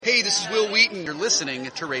This is Will Wheaton. You're listening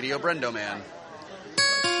to Radio Brendo Man.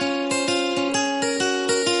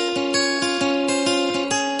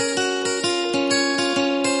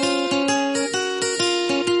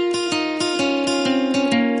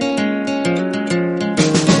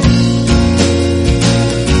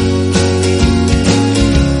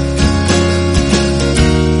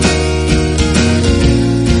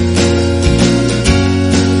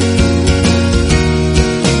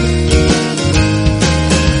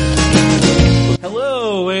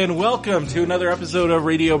 Welcome to another episode of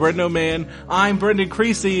Radio Brendo Man. I'm Brendan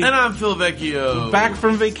Creasy. And I'm Phil Vecchio. Back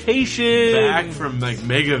from vacation. Back from like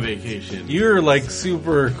mega vacation. You're like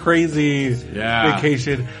super crazy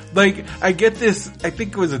vacation. Like, I get this, I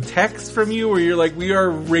think it was a text from you where you're like, we are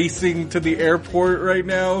racing to the airport right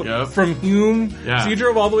now from Hume. Yeah. So you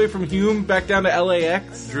drove all the way from Hume back down to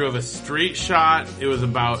LAX? Drove a straight shot. It was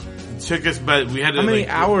about, took us, but we had to. How many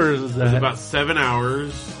hours was that? It was about 7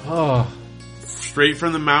 hours. Oh. Straight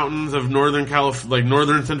from the mountains of northern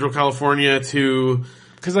central California to...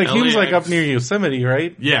 Because like Hume's like up near Yosemite,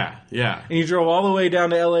 right? Yeah. And you drove all the way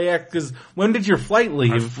down to LAX, because when did your flight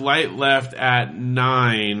leave? Our flight left at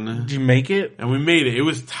 9. Did you make it? And we made it. It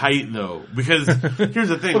was tight though, because here's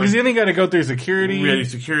the thing. Because you only got to go through security. We had to do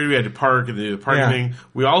security, we had to park and do the parking thing.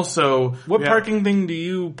 We also... What parking thing do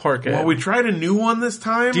you park at? Well, we tried a new one this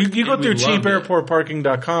time. You go through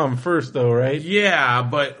cheapairportparking.com first though, right? Yeah,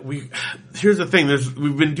 but here's the thing,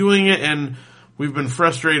 we've been doing it and we've been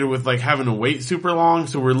frustrated with like having to wait super long,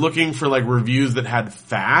 so we're looking for like reviews that had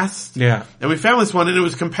fast. Yeah. And we found this one and it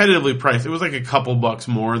was competitively priced. It was like a couple bucks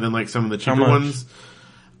more than like some of the cheaper ones.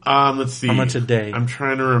 Let's see. How much a day? I'm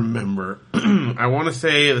trying to remember. I want to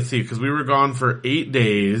say, let's see, because we were gone for 8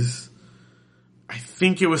 days. I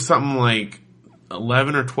think it was something like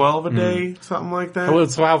 11 or 12 a day, something like that.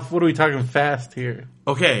 So what are we talking fast here?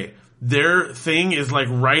 Okay. Their thing is like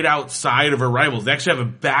right outside of Arrivals. They actually have a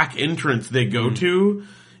back entrance they go to.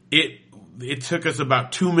 It took us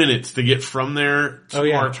about 2 minutes to get from there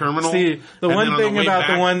to our terminal. See, the one thing about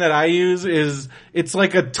the one that I use is it's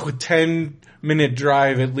like a 10-minute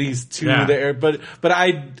drive at least to the air. But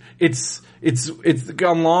it's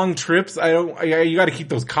on long trips. You got to keep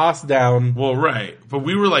those costs down. Well, right. But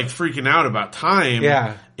we were like freaking out about time.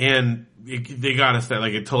 Yeah. And they got us that,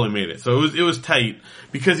 like, it totally made it. So it was tight,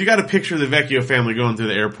 because you got to picture the Vecchio family going through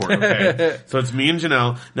the airport, okay? So it's me and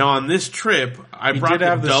Janelle. Now on this trip, I brought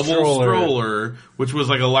the double stroller, which was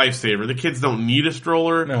like a lifesaver. The kids don't need a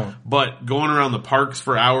stroller, but going around the parks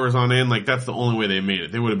for hours on end, like, that's the only way they made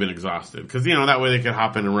it. They would have been exhausted, because, that way they could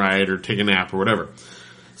hop in and ride or take a nap or whatever.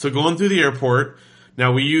 So going through the airport,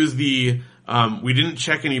 now we use we didn't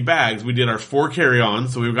check any bags. We did our 4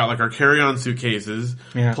 carry-ons, so we've got like our carry-on suitcases.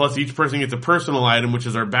 Yeah. Plus each person gets a personal item, which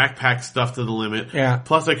is our backpack stuff to the limit. Yeah.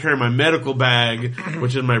 Plus I carry my medical bag,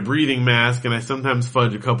 which is my breathing mask, and I sometimes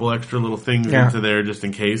fudge a couple extra little things into there just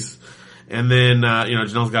in case. And then,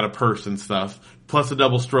 Janelle's got a purse and stuff. Plus a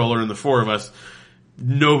double stroller, and the 4 of us.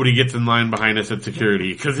 Nobody gets in line behind us at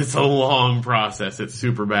security, because it's a long process. It's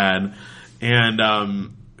super bad. And,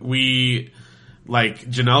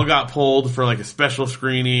 Janelle got pulled for like a special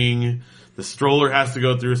screening. The stroller has to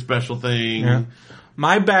go through a special thing. Yeah.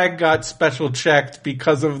 My bag got special checked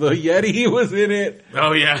because of the Yeti was in it.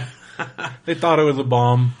 Oh yeah. They thought it was a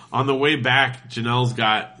bomb. On the way back,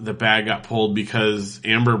 the bag got pulled because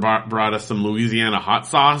Amber brought us some Louisiana hot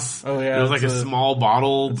sauce. Oh yeah. It was like a small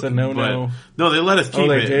bottle. It's a no-no. No, they let us keep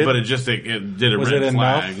it, did? but it did a red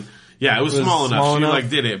flag. Enough? Yeah, it was small enough. She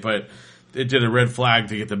did it, but it did a red flag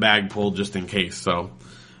to get the bag pulled just in case. So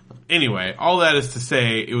anyway, all that is to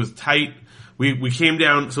say, it was tight. We came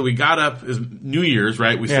down, so we got up, it was New Year's,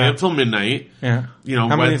 right? We stayed up till midnight. Yeah.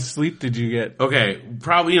 How many sleep did you get? Okay,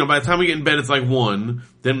 probably, by the time we get in bed, it's like 1.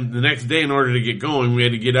 Then the next day, in order to get going, we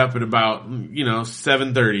had to get up at about,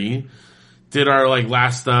 7:30. Did our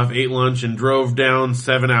last stuff, ate lunch, and drove down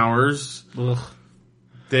 7 hours. Ugh.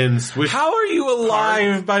 Then switched. How are you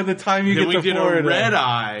alive by the time you get to Florida? Then we did a red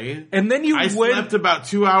eye. And then I slept about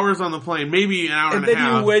 2 hours on the plane, maybe an hour and a half.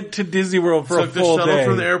 And then you went to Disney World for a full day. Took the shuttle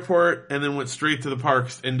from the airport and then went straight to the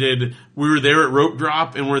parks and we were there at Rope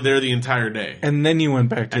Drop and we're there the entire day. And then you went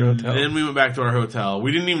back to your hotel. Then we went back to our hotel.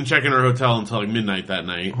 We didn't even check in our hotel until midnight that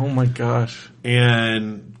night. Oh my gosh.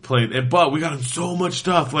 And played, but we got so much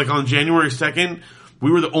stuff. On January 2nd, we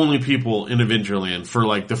were the only people in Adventureland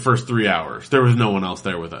for the first 3 hours. There was no one else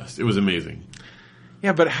there with us. It was amazing.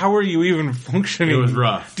 Yeah, but how are you even functioning? It was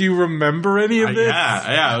rough. Do you remember any of this?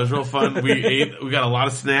 Yeah, it was real fun. We got a lot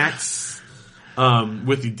of snacks.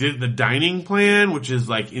 with the dining plan, which is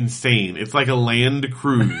like insane. It's like a land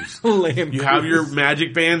cruise. You have your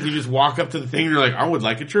magic bands, you just walk up to the thing and you're like, I would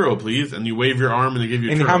like a churro, please. And you wave your arm and they give you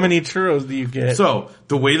a churro. And how many churros do you get? So,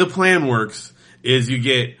 the way the plan works is you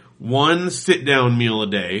get one sit-down meal a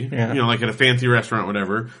day, like at a fancy restaurant,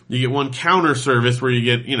 whatever. You get one counter service where you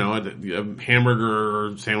get, a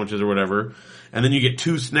hamburger or sandwiches or whatever. And then you get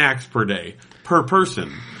 2 snacks per day, per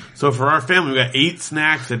person. So for our family, we got 8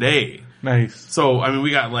 snacks a day. Nice. So, I mean,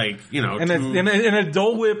 we got like, and a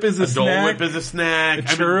Dole Whip is a snack. Dole Whip is a snack. A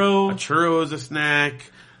churro. A churro is a snack.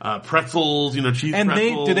 Pretzels, cheese and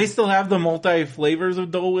pretzels. Do they still have the multi-flavors of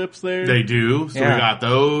Dole Whips there? They do. So we got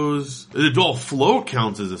those. The Dole Float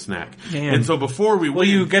counts as a snack. Man. And so before we went,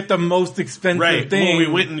 you get the most expensive thing. Well,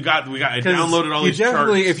 we went and I downloaded all these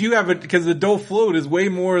charts. If you have it, because the Dole Float is way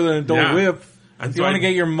more than a Dole Whip. And so you want to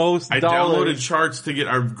get your most dollars. I downloaded charts to get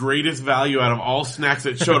our greatest value out of all snacks.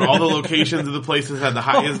 It showed all the locations of the places that had the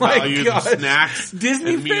highest values of snacks.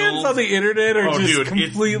 Disney fans on the internet are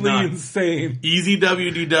completely insane. Easy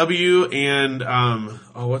WDW and,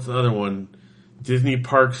 what's the other one? Disney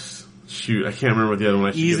Parks. Shoot, I can't remember what the other one.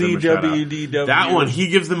 I should Easy WDW. That one, he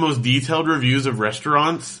gives the most detailed reviews of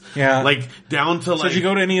restaurants. Yeah. Like, down to like... So did you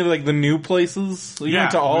go to any of like the new places? You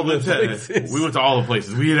went to all the places. We went to all the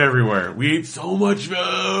places. We ate everywhere. We ate so much food.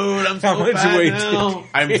 I'm so fat now.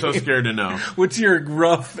 I'm so scared to know. What's your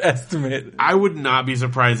rough estimate? I would not be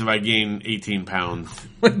surprised if I gained 18 pounds.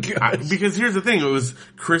 Because here's the thing, it was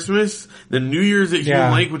Christmas, then New Year's at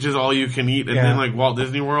Hume Lake, which is all you can eat, and then like Walt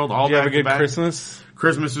Disney World, all back to back. Did you have a good Christmas?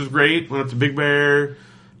 Christmas was great. Went up to Big Bear.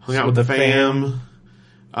 Hung out with the fam.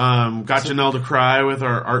 Got Janelle to cry with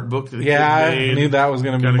our art book that the kids made. I knew that was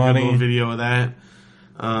going to be money. Got a good little video of that.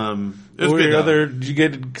 It was good. Did you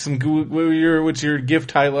get some, what's your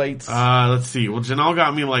gift highlights? Let's see. Well, Janelle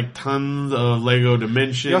got me like tons of Lego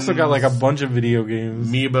Dimensions. You also got like a bunch of video games.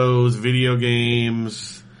 Amiibos, video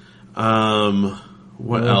games.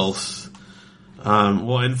 What else?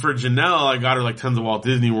 Well, and for Janelle, I got her like tons of Walt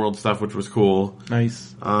Disney World stuff, which was cool.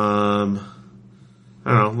 Nice. I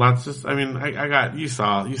don't know, I got, you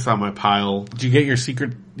saw my pile. Did you get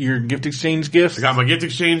your gift exchange gifts? I got my gift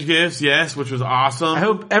exchange gifts, yes, which was awesome. I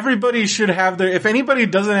hope everybody should have if anybody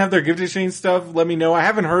doesn't have their gift exchange stuff, let me know. I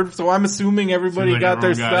haven't heard, so I'm assuming everybody got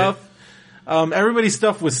their stuff. Everybody's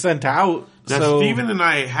stuff was sent out. Now, so Steven and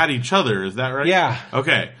I had each other, is that right? Yeah.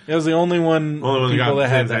 Okay. It was the only one people that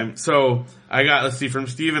had that. So, I got, let's see, from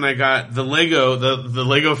Steven, I got the Lego, the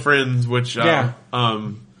Lego Friends, which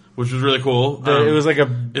was really cool. It was like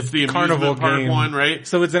it's the carnival amusement park game. one, right?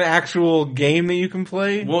 So it's an actual game that you can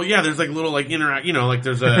play? Well, yeah, there's like little like like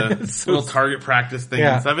there's a little target practice thing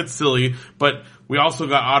and stuff. It's silly, but we also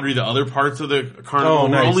got Audrey the other parts of the carnival. Oh,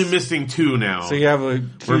 nice. We're only missing 2 now. So you have we're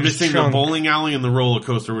missing the bowling alley and the roller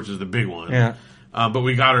coaster, which is the big one. Yeah. But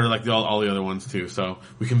we got her like all the other ones too, so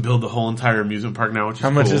we can build the whole entire amusement park now, which is How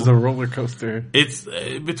much is the roller coaster? It's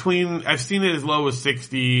I've seen it as low as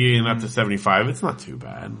 60 and up to 75. It's not too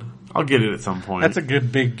bad. I'll get it at some point. That's a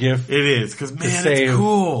good big gift. It is, cause man, it's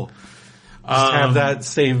cool. Just have that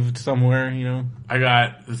saved somewhere, I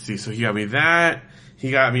got, let's see, so he got me that. He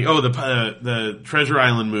got me, the Treasure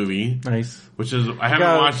Island movie. Nice. Which is, I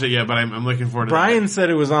haven't watched it yet, but I'm looking forward to Brian said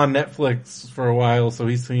it was on Netflix for a while, so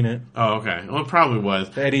he's seen it. Oh, okay. Well, it probably was.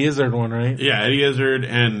 The Eddie Izzard one, right? Yeah, Eddie Izzard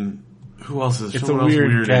and who else is It's a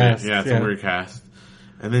weird cast. Yeah, it's a weird cast.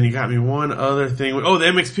 And then he got me one other thing. Oh, the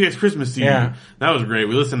MXPX Christmas CD. Yeah. That was great.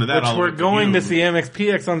 We listened to that all the way. We're going to see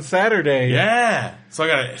MXPX on Saturday. Yeah. So I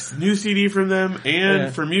got a new CD from them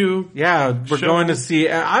and from you. Yeah, we're going to see.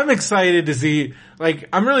 I'm excited to see.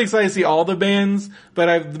 I'm really excited to see all the bands, but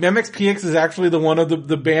MXPX is actually the one of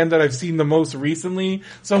the band that I've seen the most recently.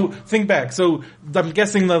 So think back. So I'm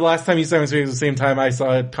guessing the last time you saw MXPX was the same time I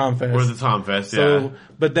saw it, Tomfest. Or the Tomfest, So,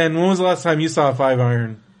 but then when was the last time you saw Five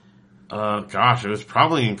Iron? Gosh, it was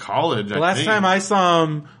probably in college. The last time I saw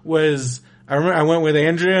them was, I remember I went with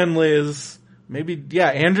Andrea and Liz,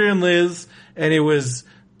 Andrea and Liz, and it was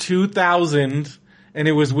 2000, and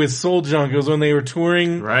it was with Soul Junk. It was when they were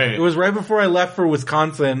touring. Right. It was right before I left for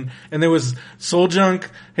Wisconsin, and there was Soul Junk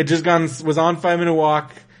had just was on 5 Minute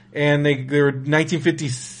Walk, and they were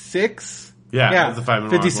 1956. Yeah, it was the 5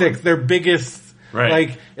 Minute Walk 56, one. their biggest.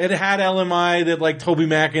 Right. It had LMI that Toby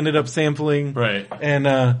Mac ended up sampling. Right. And,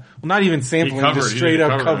 not even sampling, just straight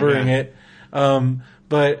up covering it.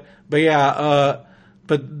 But that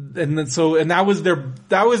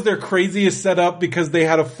was their craziest setup because they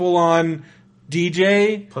had a full on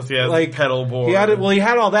DJ. Plus he had pedal board. He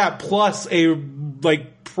had all that plus a,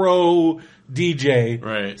 pro DJ.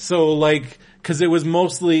 Right. So cause it was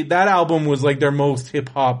mostly, that album was their most hip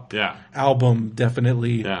hop album,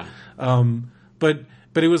 definitely. Yeah. but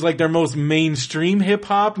it was like their most mainstream hip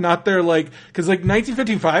hop, not their like, cause like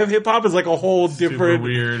 1955 hip hop is like a whole different, super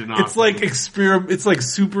weird and awesome. It's like it's like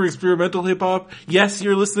super experimental hip hop. Yes,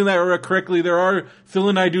 you're listening to that correctly. Phil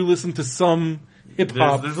and I do listen to some hip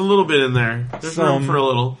hop. There's a little bit in there. There's room for a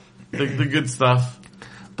little. The good stuff.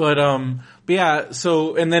 But yeah,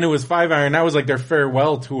 so, and then it was Five Iron. That was like their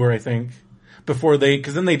farewell tour, I think.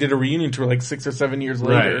 Cause then they did a reunion tour like 6 or 7 years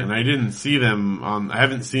later. Right, and I didn't see them I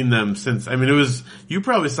haven't seen them since, I mean you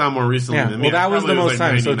probably saw them more recently than me. Well, that was the most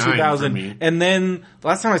time, so 2000. And then, the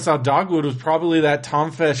last time I saw Dogwood was probably that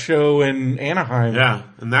Tom Fest show in Anaheim. Yeah,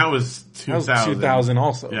 and that was 2000. That was 2000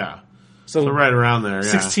 also. Yeah. So right around there,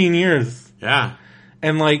 yeah. 16 years. Yeah.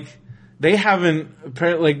 And like, they haven't,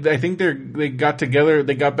 apparently, like, I think they got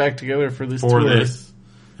back together for this tour.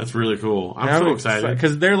 That's really cool. I'm so excited.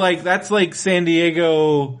 Because they're like, that's like San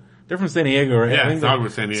Diego. They're from San Diego, right? Yeah,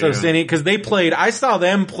 Dogwood, San Diego. So because they played, I saw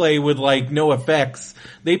them play with like NoFX.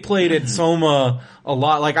 They played at Soma a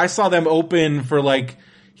lot. Like I saw them open for like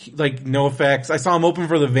NoFX. I saw them open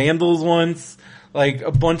for the Vandals once. Like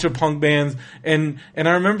a bunch of punk bands, and I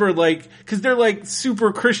remember like, cause they're like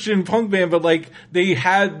super Christian punk band, but like they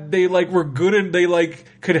were good and they like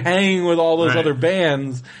could hang with all those other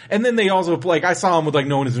bands, and then they also like I saw them with like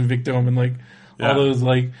No One Is Invictum and like all those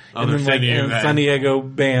like other and then like San Diego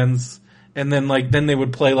bands, and then like then they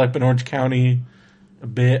would play like in Orange County a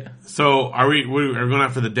bit. So are we going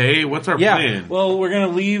out for the day? What's our plan? Well, we're going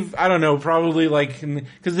to leave, I don't know, probably like,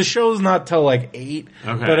 cause the show's not till like 8.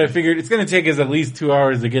 Okay. But I figured it's going to take us at least 2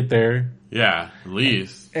 hours to get there. Yeah, at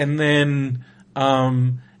least. And then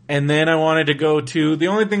I wanted to go to,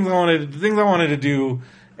 the things I wanted to do,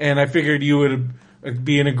 and I figured you would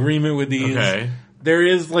be in agreement with these. Okay. There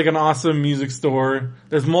is like an awesome music store.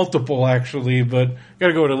 There's multiple actually, but you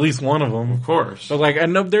gotta go to at least one of them. Of course. But like, I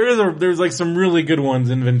know there's like some really good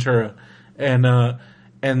ones in Ventura. And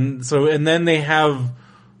then they have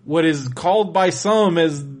what is called by some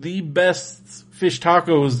as the best fish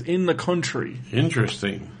tacos in the country.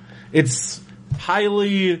 Interesting. It's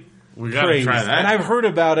highly we gotta try that. And I've heard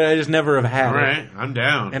about it, I just never have had it. Alright, I'm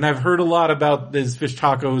down. And I've heard a lot about these fish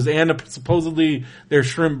tacos and supposedly their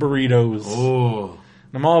shrimp burritos. Oh.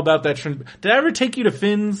 I'm all about that shrimp. Did I ever take you to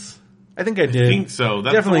Finn's? I think I did. I think so.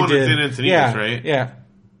 That's definitely the one that's in Encinitas, right? Yeah.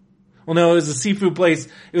 Well, no, it was a seafood place.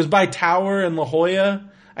 It was by Tower in La Jolla.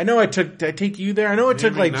 I know did I take you there? I know I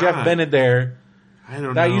took like Jeff Bennett there. I don't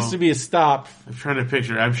know. That used to be a stop. I'm trying to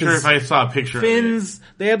picture. I'm sure if I saw a picture Finn's,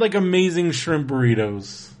 they had like amazing shrimp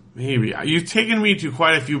burritos. Maybe. You've taken me to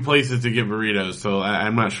quite a few places to get burritos, so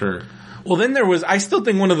I'm not sure. Well, then I still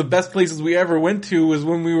think one of the best places we ever went to was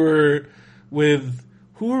when we were with,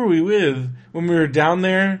 who were we with? When we were down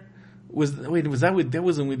there? That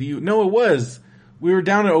wasn't with you. No, it was. We were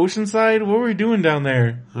down at Oceanside. What were we doing down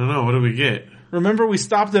there? I don't know. What did we get? Remember we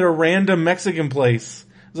stopped at a random Mexican place.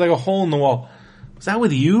 It was like a hole in the wall. Was that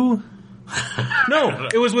with you? No,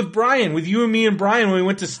 it was with Brian, with you and me and Brian when we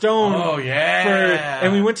went to Stone. Oh yeah.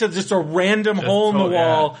 And we went to just a random hole in the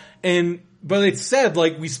wall but it said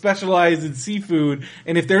like we specialize in seafood,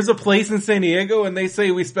 and if there's a place in San Diego and they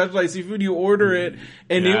say we specialize in seafood, you order it,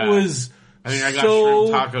 and it was I got so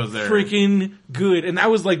shrimp tacos there. Freaking good. And that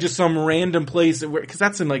was like just some random place because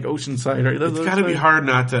that's in like Oceanside, right? It's got to be hard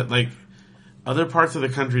not to like. Other parts of the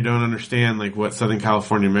country don't understand like what Southern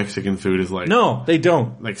California Mexican food is like. No, they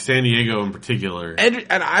don't. Like San Diego in particular. And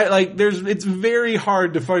I like it's very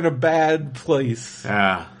hard to find a bad place.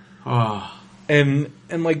 Yeah. Oh. And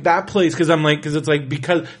like that place, cause it's like,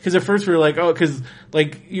 cause at first we were like, oh, cause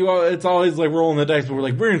like it's always like rolling the dice, but we're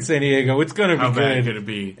like, we're in San Diego, it's gonna be good. How bad could it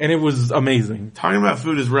be? And it was amazing. Talking about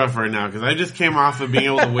food is rough right now, cause I just came off of being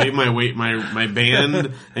able to wave my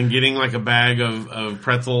band and getting like a bag of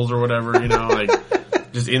pretzels or whatever, like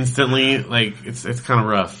just instantly, like it's kind of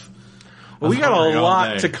rough. Well, we got a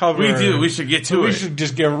lot to cover. We do. We should get to it. We should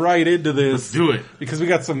just get right into this. Let's do it. Because we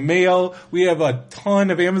got some mail. We have a ton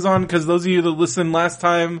of Amazon, because those of you that listened last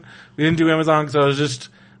time, we didn't do Amazon, so it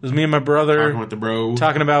was me and my brother. Talking with the bro.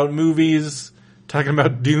 Talking about movies. Talking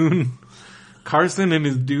about Dune. Carson and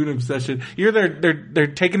his Dune obsession. They're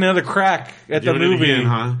taking another crack at the movie. Again,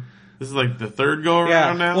 huh? This is like the third go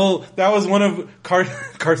around now? Well, that was one of,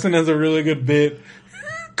 Carson has a really good bit.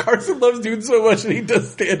 Carson loves Dune so much that he does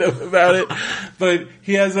stand up about it. But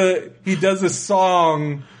he does a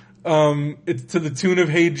song, it's to the tune of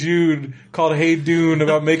Hey Jude, called Hey Dune,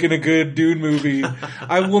 about making a good Dune movie.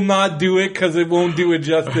 I will not do it because it won't do it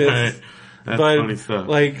justice. Right. That's funny stuff.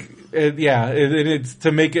 Like, it's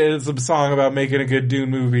to make it, it's a song about making a good Dune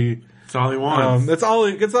movie. That's all he wants. That's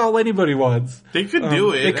all anybody wants. They could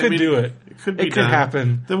do it. They could do it. It could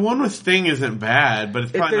happen. The one with Sting isn't bad, but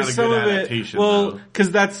it's probably not a good adaptation. Well,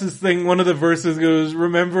 because that's this thing. One of the verses goes,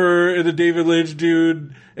 "Remember the David Lynch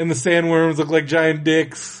dude and the sandworms look like giant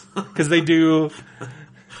dicks because they do."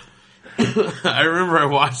 I remember I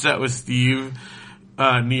watched that with Steve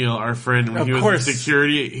Neal, our friend, when he was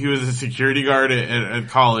a security guard at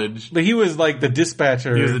college. But he was like the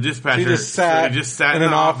dispatcher. He was the dispatcher. He just sat in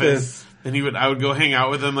an office. And I would go hang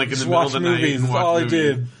out with him like in the middle of the night and watch all movies. I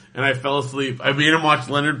did. And I fell asleep. I made him watch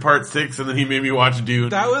Leonard Part 6, and then he made me watch Dune.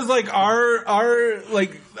 That was like our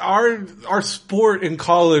sport in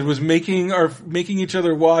college was making each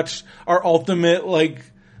other watch our ultimate like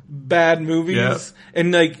bad movies. Yep.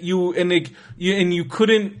 And like you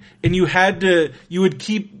would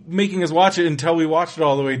keep making us watch it until we watched it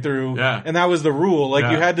all the way through. Yeah. And that was the rule.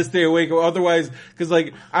 Like you had to stay awake, otherwise, cause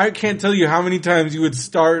like I can't tell you how many times you would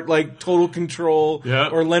start like Total Control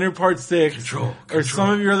or Leonard Part 6 or some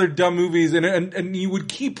of your other dumb movies and you would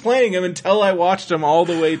keep playing them until I watched them all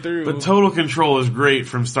the way through. But Total Control is great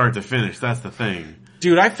from start to finish. That's the thing.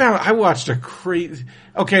 Dude, I watched a crazy.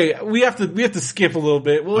 Okay, we have to skip a little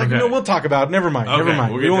bit. We'll talk about it. Never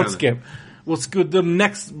mind. We won't skip. We'll skip the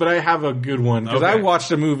next, but I have a good one because I watched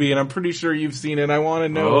a movie and I'm pretty sure you've seen it. And I want to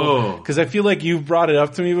know because I feel like you've brought it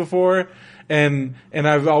up to me before, and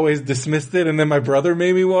I've always dismissed it. And then my brother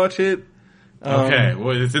made me watch it. Okay,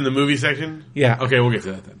 well, it's in the movie section. Yeah. Okay, we'll get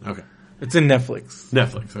to that then. Okay. It's in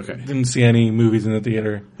Netflix. Okay. Didn't see any movies in the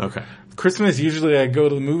theater. Okay. Christmas, usually I go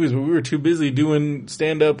to the movies, but we were too busy doing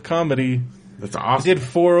stand-up comedy. That's awesome. I did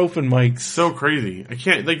 4 open mics. So crazy. I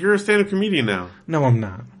can't, you're a stand-up comedian now. No, I'm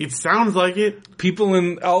not. It sounds like it. People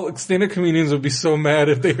stand-up comedians would be so mad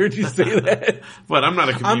if they heard you say that. But I'm not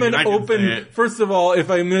a comedian. First of all,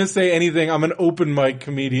 if I'm going to say anything, I'm an open mic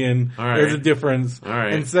comedian. All right. There's a difference. All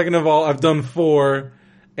right. And second of all, I've done 4.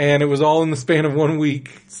 And it was all in the span of 1 week.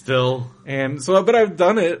 Still. And so, but I've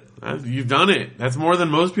done it. You've done it. That's more than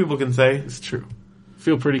most people can say. It's true.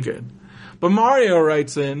 Feel pretty good. But Mario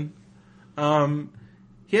writes in,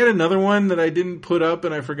 he had another one that I didn't put up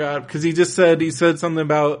and I forgot because he said something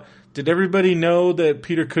about, did everybody know that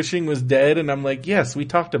Peter Cushing was dead? And I'm like, yes, we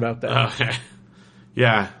talked about that. Okay.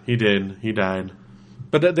 Yeah, he did. He died.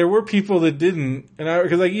 But there were people that didn't, and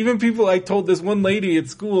because like even people, I told this one lady at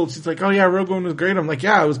school, she's like, "Oh yeah, Rogue One was great." I'm like,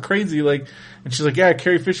 "Yeah, it was crazy." Like, and she's like, "Yeah,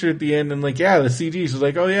 Carrie Fisher at the end," and like, "Yeah, the CG." She's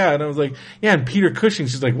like, "Oh yeah," and I was like, "Yeah," and Peter Cushing.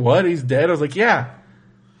 She's like, "What? He's dead?" I was like, "Yeah."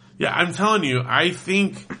 Yeah, I'm telling you, I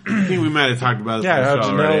think we might have talked about this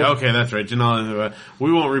already. Okay, that's right, Janelle.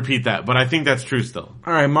 We won't repeat that, but I think that's true still.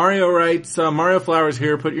 All right, Mario writes, Mario Flowers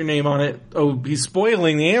here. Put your name on it. Oh, he's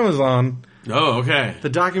spoiling the Amazon. Oh, okay. The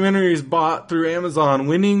documentary is bought through Amazon.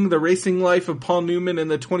 Winning, The Racing Life of Paul Newman, and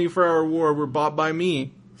The 24-Hour War were bought by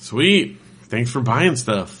me. Sweet. Thanks for buying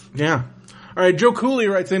stuff. Yeah. All right, Joe Cooley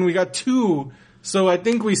writes in, we got 2. So I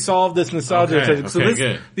think we solved this nostalgia.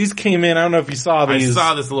 Okay, these came in. I don't know if you saw these. I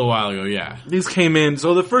saw this a little while ago, yeah. These came in.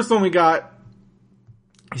 So the first one we got,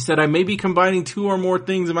 he said, I may be combining 2 or more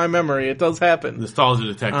things in my memory. It does happen. Nostalgia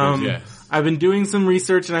detectives, yes. I've been doing some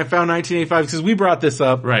research and I found 1985 because we brought this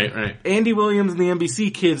up. Right. Andy Williams and the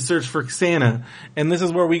NBC kids searched for Santa. And this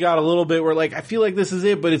is where we got a little bit where like, I feel like this is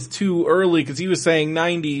it, but it's too early because he was saying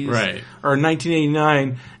 90s. Right. Or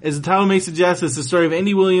 1989. As the title may suggest, it's the story of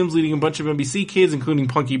Andy Williams leading a bunch of NBC kids, including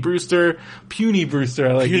Puny Brewster.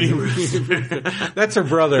 I like Puny Brewster. That's her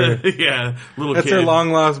brother. Yeah, little That's kid. her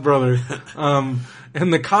long lost brother.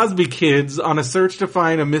 And the Cosby Kids on a search to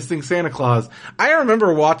find a missing Santa Claus. I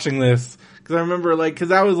remember watching this because I remember cause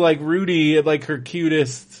that was like Rudy at like her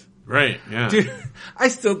cutest. Right, yeah. Dude, I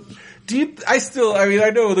mean,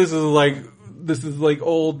 I know this is like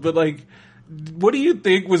old, but like, what do you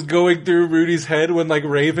think was going through Rudy's head when like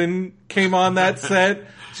Raven came on that set?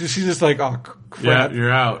 She's just like, oh crap. Yeah,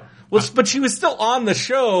 you're out. Well, but she was still on the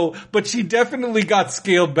show, but she definitely got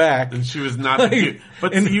scaled back. And she was not cute.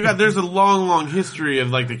 But there's a long history of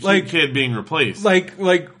like the cute kid being replaced. Like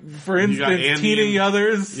for instance, Tina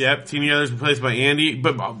Yothers. Yep, Tina Yothers replaced by Andy.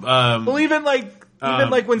 But even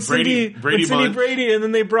when Cindy Brady, and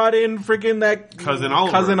then they brought in freaking that cousin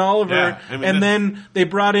Oliver. Yeah, I mean, and then they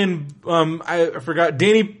brought in I forgot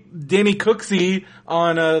Danny Cooksey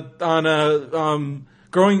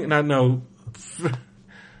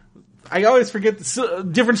I always forget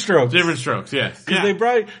Different Strokes. Different Strokes, yes.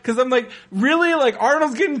 Because I'm like, really? Like,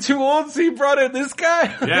 Arnold's getting too old, so he brought in this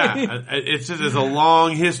guy? Yeah. It's just, there's a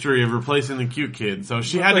long history of replacing the cute kid, so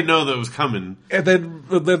she had to know that it was coming. And then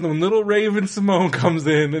when little Raven Simone comes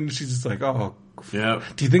in, and she's just like, oh. Yeah.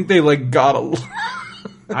 Do you think they, got a...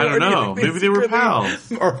 I don't know. Maybe they were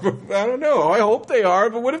pals. Or, I don't know. I hope they are,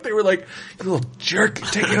 but what if they were like, you little jerk,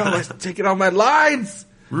 take it on my lines?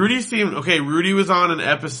 Rudy was on an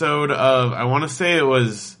episode of, I want to say it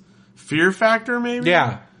was Fear Factor, maybe?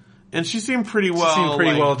 Yeah. And she seemed pretty well.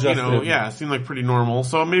 Well adjusted. Seemed like pretty normal.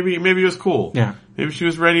 So maybe it was cool. Yeah. Maybe she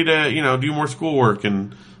was ready to, do more schoolwork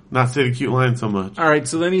and not say the cute line so much. Alright,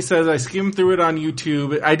 so then he says, I skimmed through it on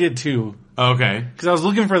YouTube. I did too. Okay. Because I was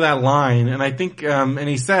looking for that line, and I think, and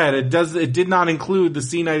he said it did not include the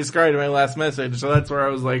scene I described in my last message, so that's where I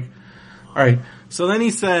was like, alright. So then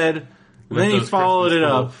he said, then he followed it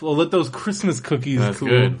up. Well, let those Christmas cookies That's cool.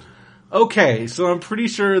 Good. Okay, so I'm pretty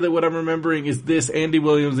sure that what I'm remembering is this Andy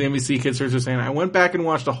Williams, the NBC Kids Search for Santa. I went back and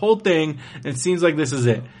watched the whole thing, and it seems like this is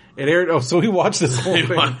it. It aired, so he watched this whole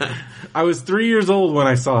thing. I was 3 years old when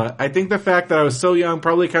I saw it. I think the fact that I was so young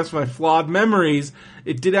probably accounts for my flawed memories.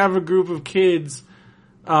 It did have a group of kids,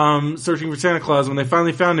 searching for Santa Claus. When they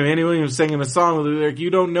finally found him, Andy Williams singing a song with like, "You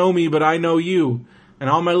don't know me, but I know you. And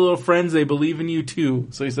all my little friends, they believe in you too."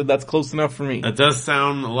 So he said that's close enough for me. That does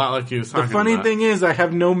sound a lot like he was talking about. The funny thing is, I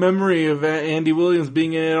have no memory of Andy Williams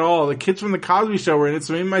being in it at all. The kids from The Cosby Show were in it,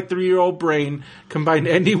 so in my 3-year-old brain combined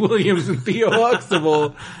Andy Williams and Theo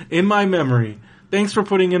Huxtable in my memory. Thanks for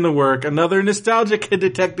putting in the work. Another nostalgic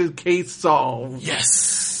detective case solved.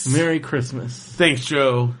 Yes! Merry Christmas. Thanks,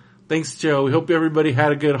 Joe. Thanks, Joe. We hope everybody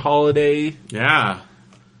had a good holiday. Yeah.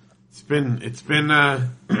 It's been a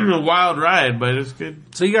wild ride, but it's good.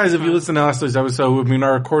 So you guys, if you listen to last week's episode, I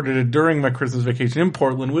recorded it during my Christmas vacation in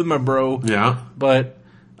Portland with my bro. Yeah. But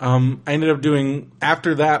I ended up doing,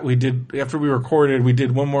 after we recorded, we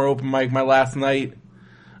did one more open mic my last night.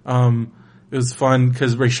 It was fun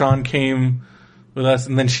because Rayshawn came with us,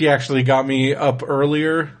 and then she actually got me up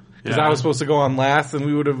earlier. Because I was supposed to go on last, and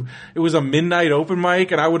it was a midnight open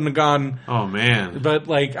mic, and I wouldn't have gone. Oh man. But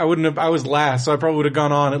I was last, so I probably would have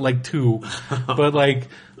gone on at 2.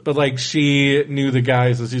 but she knew the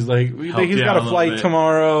guy, so she's like, he's got a flight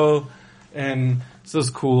tomorrow, and so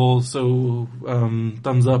it's cool. So,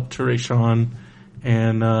 thumbs up to Rayshawn.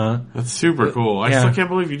 And, that's super cool. I still can't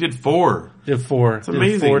believe you did 4. Did 4. It's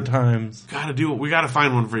amazing. Did 4 times. We gotta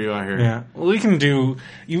find one for you out here. Yeah. Well, we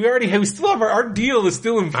still have our deal is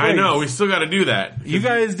still in place. I know, we still gotta do that. You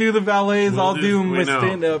guys do the valets, I'll do my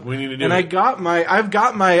stand up. We need to do it. And I've got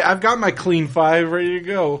my clean 5 ready to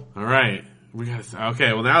go. Alright.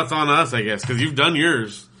 Okay, well now it's on us, I guess, cause you've done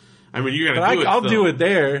yours. I mean, you gotta do it. I'll do it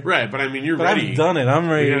there. Right, but I mean, you're ready. I've done it. I'm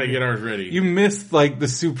ready. We gotta get ours ready. You missed the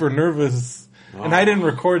super nervous. And I didn't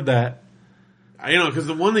record that. Because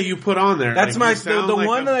the one that you put on there. That's the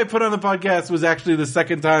one that I put on the podcast was actually the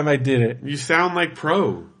second time I did it. You sound like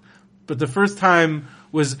pro. But the first time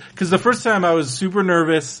because the first time I was super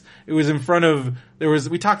nervous. It was in front of,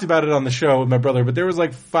 we talked about it on the show with my brother, but there was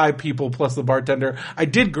 5 people plus the bartender. I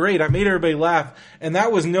did great. I made everybody laugh. And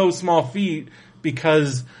that was no small feat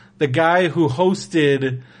because the guy who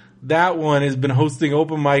hosted that one has been hosting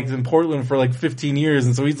open mics in Portland for 15 years,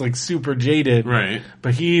 and so he's super jaded. Right.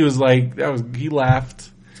 But he was he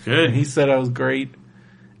laughed. It's good. And he said I was great.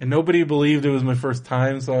 And nobody believed it was my first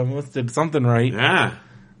time, so I must have did something right. Yeah.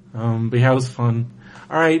 But yeah, it was fun.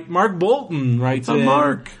 Alright, Mark Bolton writes in.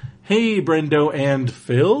 Mark. Hey, Brendo and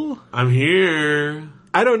Phil. I'm here.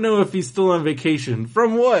 I don't know if he's still on vacation.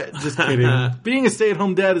 From what? Just kidding. Being a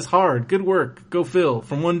stay-at-home dad is hard. Good work. Go Phil.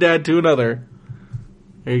 From one dad to another.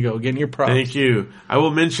 There you go, getting your props. Thank you. I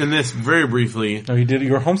will mention this very briefly. Oh,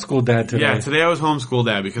 you were homeschool dad today. Yeah, today I was homeschool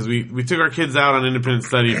dad because we took our kids out on independent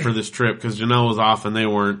study for this trip because Janelle was off and they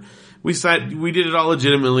weren't. We did it all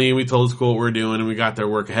legitimately. We told the school what we were doing and we got their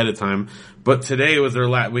work ahead of time. But today was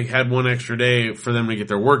we had one extra day for them to get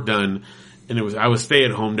their work done, and I was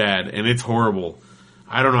stay-at-home dad, and it's horrible.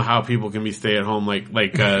 I don't know how people can be stay-at-home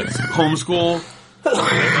homeschool.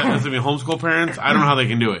 Homeschool parents. I don't know how they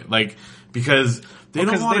can do it. Because they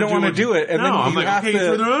don't want to do it, and then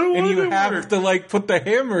you have to put the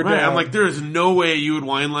hammer down. I'm there is no way you would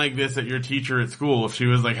whine like this at your teacher at school if she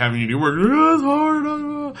was having you do work. It's hard.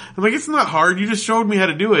 I'm it's not hard. You just showed me how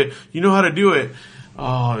to do it. You know how to do it.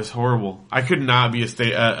 Oh, it's horrible. I could not be a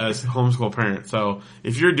homeschool parent. So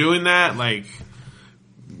if you're doing that,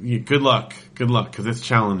 good luck. Good luck, because it's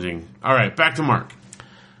challenging. All right, back to Mark.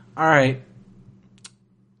 All right.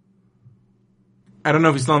 I don't know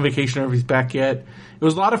if he's still on vacation or if he's back yet. It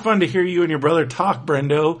was a lot of fun to hear you and your brother talk,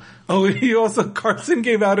 Brendo. Oh, Carson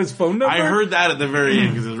gave out his phone number? I heard that at the very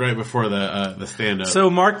end because it was right before the stand-up. So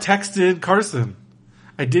Mark texted Carson.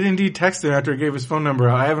 I did indeed text him after he gave his phone number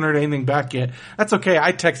out. I haven't heard anything back yet. That's okay.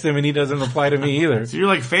 I text him and he doesn't reply to me either. So you're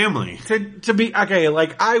like family. To be, okay,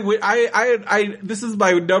 this is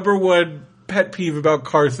my number one pet peeve about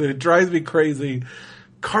Carson. It drives me crazy.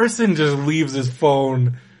 Carson just leaves his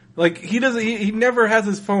phone. He never has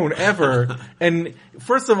his phone ever. And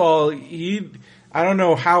first of all, I don't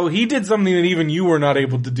know how he did something that even you were not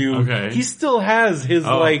able to do. Okay. He still has his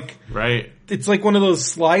right. It's like one of those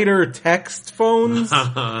slider text phones,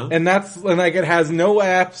 and it has no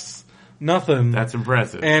apps, nothing. That's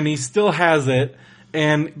impressive. And he still has it,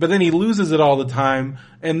 but then he loses it all the time.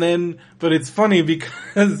 But it's funny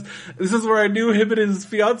because this is where I knew him and his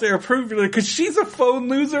fiance are perfect, because she's a phone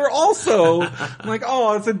loser also. I'm like,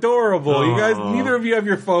 oh, it's adorable. You guys, neither of you have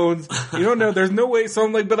your phones. You don't know. There's no way. So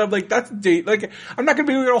I'm like, that's date. Like, I'm not going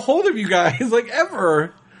to be able to get a hold of you guys, like,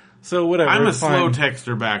 ever. So whatever. I'm a slow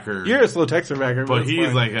texter backer. You're a slow texter backer. But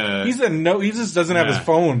he's fine. He just doesn't have his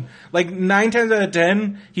phone. Like 9 times out of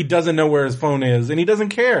 10, he doesn't know where his phone is, and he doesn't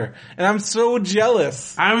care. And I'm so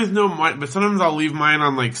jealous. I always know mine, but sometimes I'll leave mine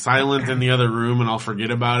on like silent in the other room and I'll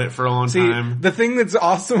forget about it for a long time. The thing that's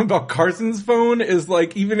awesome about Carson's phone is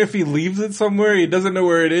like, even if he leaves it somewhere, he doesn't know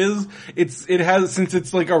where it is. Since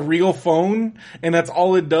it's like a real phone and that's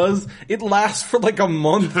all it does, it lasts for like a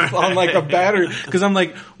month on like a battery. Cause I'm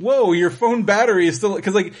like, whoa, your phone battery is still,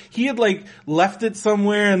 cause like he had like left it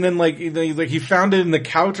somewhere and then like he found it in the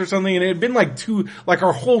couch or something, and it had been like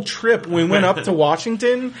our whole trip when we went up to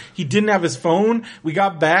Washington, he didn't have his phone. We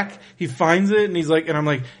got back, he finds it and he's like, and I'm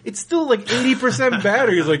like, it's still like 80%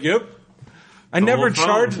 battery. He's like, yep. I never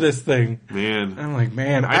charged this thing. Man. I'm like,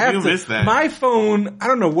 man, I do miss that. My phone, I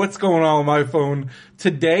don't know what's going on with my phone.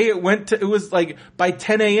 Today it was like, by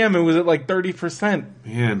 10 a.m. it was at like 30%.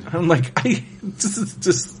 Man. I'm like,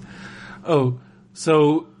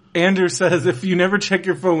 so Andrew says, if you never check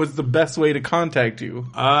your phone, what's the best way to contact you?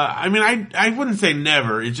 I mean, I wouldn't say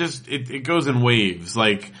never. It just, it goes in waves.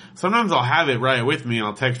 Like, sometimes I'll have it right with me and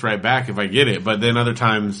I'll text right back if I get it, but then other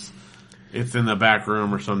times it's in the back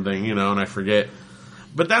room or something, and I forget.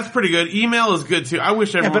 But that's pretty good. Email is good too. I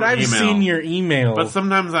wish everyone would email. But I've seen your email. But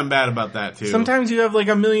sometimes I'm bad about that too. Sometimes you have like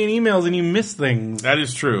a million emails and you miss things. That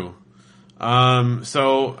is true.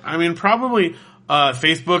 So, I mean, probably,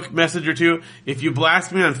 Facebook Messenger too. If you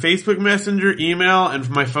blast me on Facebook Messenger, email, and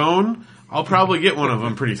my phone, I'll probably get one of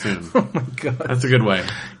them pretty soon. Oh my god. That's a good way.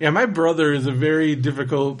 Yeah, my brother is a very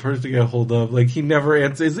difficult person to get a hold of. Like, he never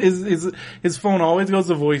answers. His phone always goes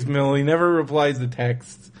to voicemail. He never replies to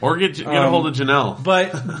texts. Or get a hold of Janelle.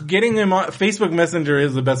 But getting him on Facebook Messenger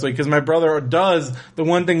is the best way, because my brother does, the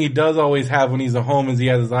one thing he does always have when he's at home is he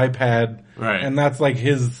has his iPad. Right. And that's like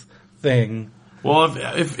his thing. Well,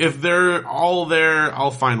 if they're all there, I'll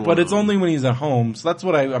find one. But it's only when he's at home. So that's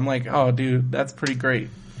what I'm like, oh dude, that's pretty great.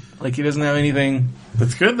 Like, he doesn't have anything.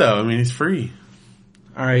 That's good though. I mean, he's free.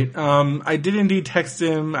 Alright, I did indeed text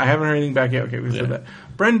him. I haven't heard anything back yet. Okay, we said that.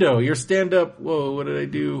 Brendo, your stand-up. Whoa, what did I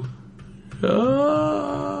do?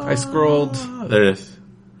 I scrolled. There it is.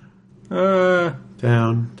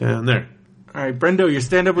 Down, there. Alright, Brendo, your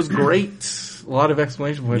stand-up was great. A lot of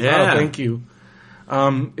exclamation points. Yeah. Oh, thank you.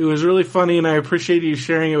 It was really funny, and I appreciate you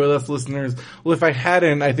sharing it with us listeners. Well, if I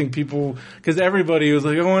hadn't, I think because everybody was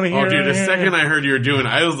like, I want to hear it. Oh, dude, the second I heard you were doing it,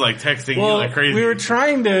 I was like texting you like crazy. We were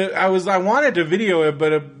trying to, I wanted to video it,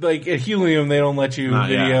 but like at Helium, they don't let you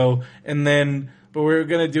video. Yeah. But we were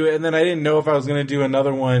gonna do it, and then I didn't know if I was gonna do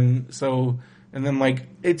another one, so, and then like,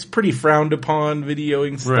 it's pretty frowned upon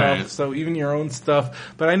videoing stuff, right. So even your own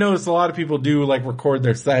stuff. But I noticed a lot of people do like record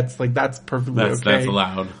their sets, like that's perfectly okay. That's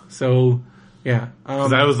allowed. So, yeah.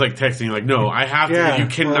 Because I was like texting you like, no, I have to, you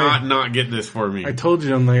cannot not get this for me. I told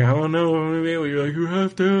you, I'm like, I don't know, I'm gonna be able. You're like, you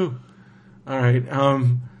have to. Alright,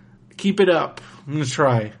 keep it up. I'm gonna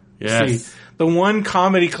try. Yes. See. The one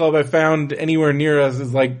comedy club I found anywhere near us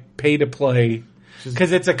is like pay to play.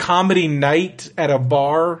 Because it's a comedy night at a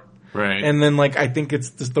bar. Right. And then like, I think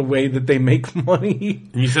it's just the way that they make money.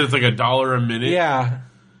 And you said it's like $1 a minute? Yeah.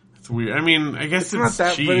 It's weird. I mean, I guess it's not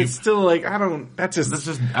that, cheap. But it's still like, that's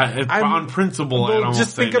just on principle. Well,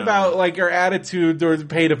 just think about like your attitude or the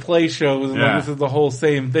pay to play shows, and like, this is the whole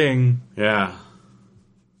same thing. Yeah.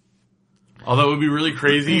 Although it would be really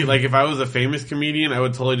crazy, like if I was a famous comedian, I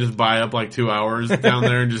would totally just buy up like 2 hours down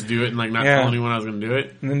there and just do it and like not tell anyone I was going to do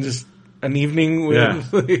it. And then just an evening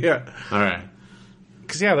with, yeah. All right.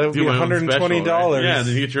 Cause that would be $120. Right? Yeah,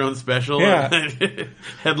 then you get your own special. Yeah.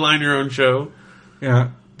 Headline your own show. Yeah.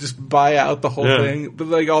 Just buy out the whole thing. But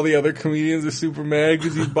like all the other comedians are super mad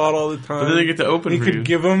because he bought all the time. But then they get to open for you. You could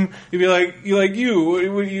give them, you'd be like,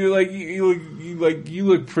 you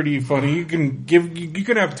look pretty funny. You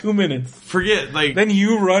can have 2 minutes. Forget, like. Then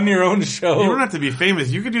you run your own show. You don't have to be famous.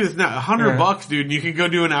 You could do this now. $100, dude, and you can go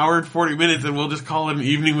do an hour and 40 minutes and we'll just call it an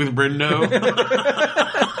evening with Brendo.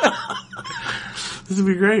 This would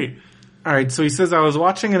be great. All right, so he says, I was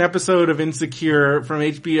watching an episode of Insecure from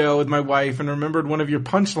HBO with my wife and remembered one of your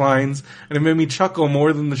punchlines, and it made me chuckle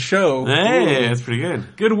more than the show. Hey, that's pretty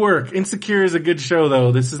good. Good work. Insecure is a good show,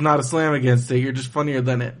 though. This is not a slam against it. You're just funnier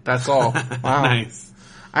than it. That's all. Wow. Nice.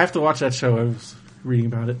 I have to watch that show. I was reading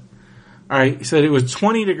about it. All right, he said it was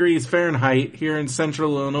 20 degrees Fahrenheit here in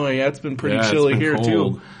central Illinois. Yeah, it's been pretty chilly here,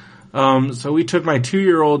 cold. Too. So we took my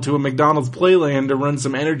 2-year-old to a McDonald's Playland to run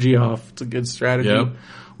some energy off. It's a good strategy. Yep.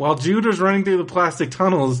 While Jude was running through the plastic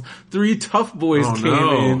tunnels, 3 tough boys came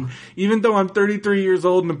in. Even though I'm 33 years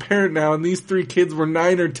old and a parent now, and these 3 kids were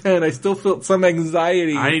 9 or 10, I still felt some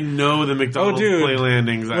anxiety. I know the McDonald's Playland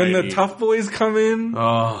anxiety. When the tough boys come in.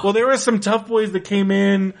 Well, there were some tough boys that came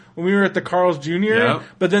in when we were at the Carl's Jr.,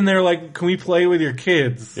 but then they're like, can we play with your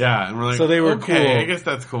kids? Yeah, and we're like, so they were cool. I guess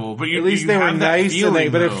that's cool. But at least they were nice,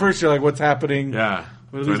 feeling, but at first you're like, what's happening? Yeah.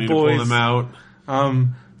 What are these boys? To pull them out.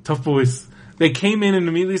 Tough boys. They came in and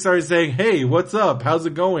immediately started saying, hey, what's up? How's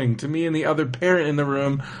it going? To me and the other parent in the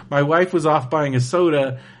room. My wife was off buying a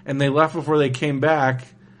soda, and they left before they came back.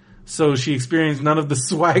 So she experienced none of the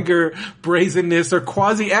swagger, brazenness, or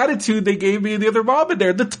quasi-attitude they gave me and the other mom in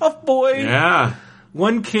there. The tough boy. Yeah.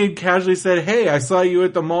 One kid casually said, hey, I saw you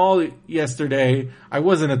at the mall yesterday. I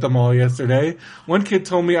wasn't at the mall yesterday. One kid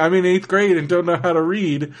told me I'm in 8th grade and don't know how to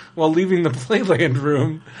read while leaving the Playland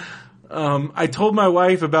room. I told my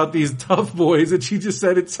wife about these tough boys, and she just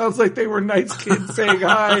said, it sounds like they were nice kids saying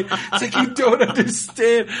hi. It's like, you don't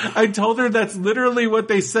understand. I told her that's literally what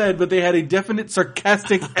they said, but they had a definite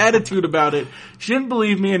sarcastic attitude about it. She didn't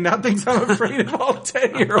believe me, and now thinks I'm afraid of all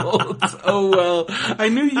 10-year-olds. Oh, well. I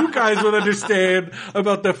knew you guys would understand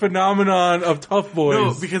about the phenomenon of tough boys.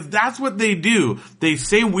 No, because that's what they do. They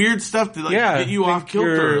say weird stuff to get you off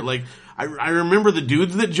kilter. Like, I remember the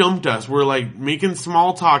dudes that jumped us were like making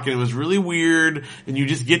small talk, and it was really weird, and you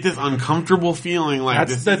just get this uncomfortable feeling like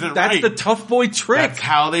that's the tough boy trick. That's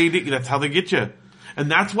how they get you. And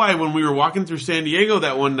that's why when we were walking through San Diego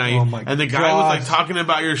that one night, and the guy was like talking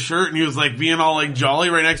about your shirt, and he was like being all like jolly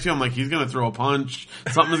right next to you, I'm like, he's gonna throw a punch.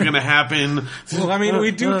 Something's gonna happen. Well, I mean,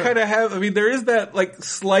 we do kind of have, there is that like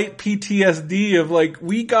slight PTSD of like,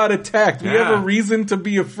 we got attacked. We have a reason to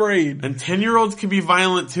be afraid. And 10-year-olds can be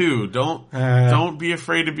violent too. Don't be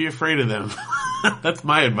afraid to be afraid of them. That's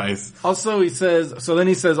my advice. Also, he says,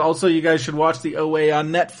 also you guys should watch the OA on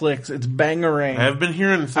Netflix. It's bangarang. I've been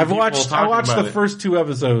hearing some people talking about it. I watched the first 2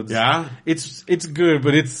 episodes. Yeah? It's good,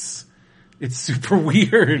 but it's super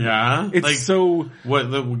weird. Yeah? It's like, so...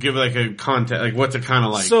 Give like a context, like what's it kind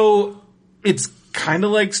of like? So, it's kind of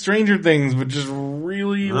like Stranger Things, but just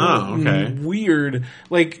really weird.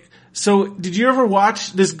 Like... So, did you ever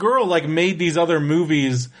watch, this girl, like, made these other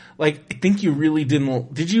movies, like, I think you really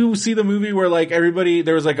didn't, did you see the movie where, like, everybody,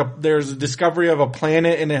 there's a discovery of a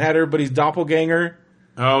planet and it had everybody's doppelganger?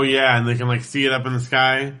 Oh, yeah, and they can, like, see it up in the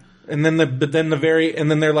sky? And then they're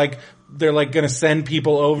gonna send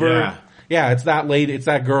people over? Yeah. Yeah, it's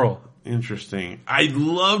that girl. Interesting. I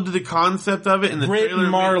loved the concept of it, and the trailer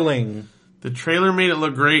Marling. The trailer made it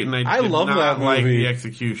look great, and I love that movie. Like the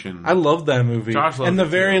execution. I love that movie. Josh loves and the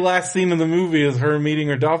very last scene of the movie is her meeting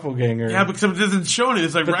her doppelganger. Yeah, but it doesn't show it.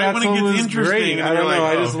 It's like right when it gets interesting. Great. I don't know.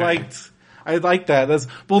 I like that.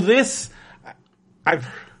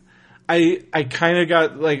 I kind of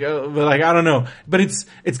got I don't know, but it's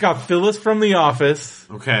got Phyllis from The Office.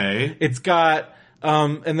 Okay. It's got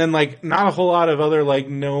and then like not a whole lot of other like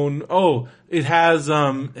known. Oh, it has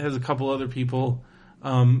a couple other people.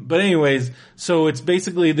 But anyways, so it's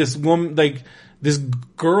basically this woman, like, this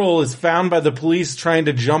girl is found by the police trying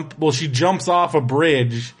to she jumps off a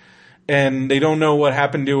bridge, and they don't know what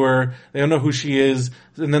happened to her, they don't know who she is,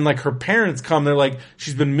 and then, like, her parents come, they're like,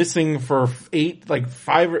 she's been missing for 8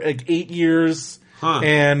 years,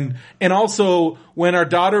 and also, when our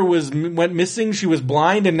daughter went missing, she was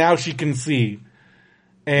blind, and now she can see.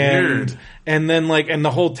 Weird. And then and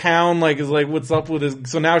the whole town is like, what's up with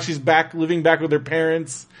this? So now she's living back with her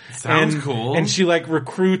parents. Sounds cool. And she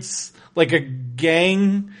recruits a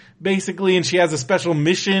gang basically, and she has a special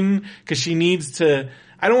mission because she needs to.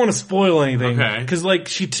 I don't want to spoil anything. Okay. Because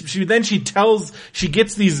she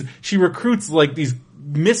recruits these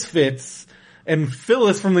misfits, and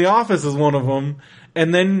Phyllis from The Office is one of them.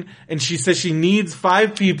 And she says she needs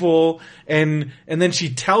 5 people, and then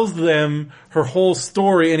she tells them her whole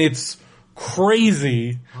story, and it's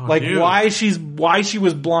crazy. Why she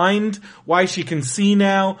was blind, why she can see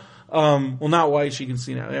now. Well, not why she can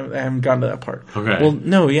see now. I haven't gotten to that part. Okay. Well,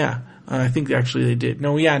 no, yeah. I think actually they did.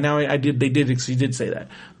 No, yeah, now I did. They did. She did say that.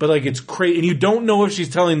 But it's crazy, and you don't know if she's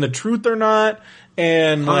telling the truth or not.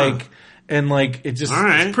 And it's just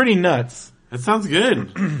it's pretty nuts. That sounds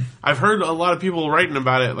good. I've heard a lot of people writing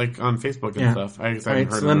about it, like on Facebook and stuff. Right,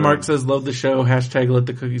 so then Mark says, love the show, hashtag let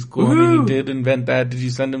the cookies cool. I mean, he did invent that. Did you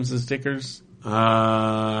send him some stickers?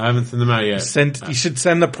 I haven't sent them out yet. You should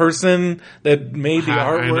send the person that made the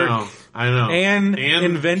artwork. I know. And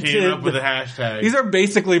invented. Came up with a hashtag. These are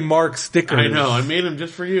basically Mark stickers. I know. I made them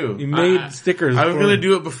just for you. You made stickers. I was going to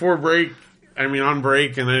do it before break. I mean, on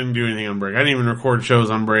break, and I didn't do anything on break. I didn't even record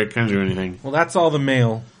shows on break. Couldn't do anything. Well, that's all the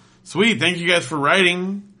mail. Sweet. Thank you guys for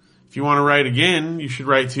writing. If you want to write again, you should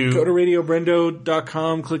write to... Go to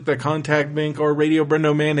radiobrendo.com, click the contact link, or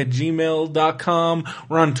radiobrendoman@gmail.com.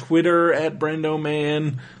 We're on Twitter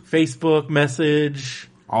 @brendoman, Facebook, message.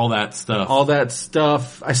 All that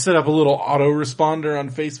stuff. I set up a little autoresponder on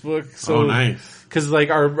Facebook. So, nice. Cause like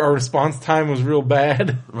our response time was real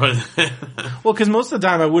bad. Well, cause most of the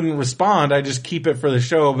time I wouldn't respond. I just keep it for the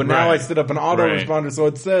show. But now I set up an autoresponder so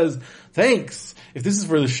it says, thanks. If this is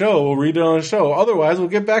for the show, we'll read it on the show. Otherwise, we'll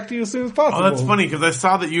get back to you as soon as possible. Oh, that's funny because I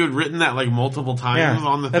saw that you had written that like multiple times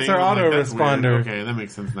on the thing. That's our autoresponder. Okay, that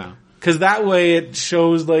makes sense now. Cause that way it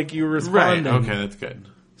shows like you responding. Right. Okay, that's good.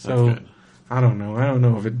 Good. I don't know. I don't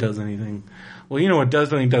know if it does anything. Well, you know what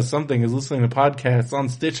does when it does something is listening to podcasts on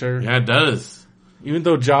Stitcher. Yeah, it does. Even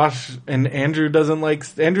though Josh and Andrew doesn't like...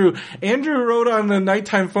 Andrew wrote on the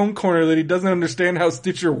Nighttime Phone Corner that he doesn't understand how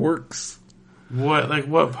Stitcher works. What? Like,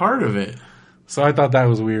 what part of it? So I thought that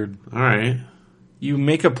was weird. All right. You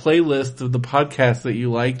make a playlist of the podcasts that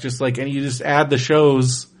you like, and you just add the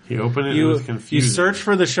shows. You open it and it's confusing. You search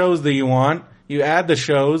for the shows that you want, you add the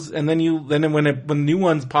shows, and then when new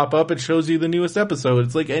ones pop up, it shows you the newest episode.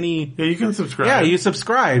 It's like any... Yeah, you can subscribe. Yeah, you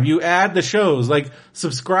subscribe. You add the shows. Like,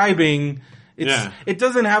 subscribing... It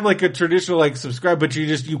doesn't have like a traditional like subscribe, but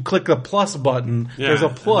you click the plus button. Yeah. There's a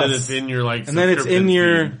plus. And then it's in your like and then it's in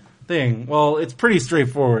your thing. Well, it's pretty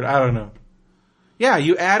straightforward. I don't know. Yeah,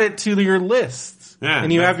 you add it to your list. Yeah.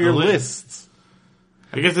 And you have your lists.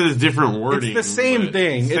 I guess it is different wording. It's the same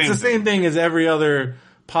thing. It's the same thing as every other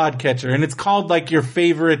podcatcher. And it's called like your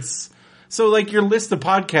favorites. So like your list of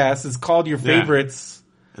podcasts is called your favorites.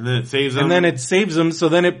 And then it saves them. And then it saves them. So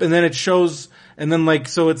then it shows. And then like,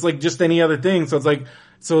 so it's like just any other thing. So it's like,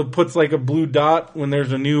 so it puts like a blue dot when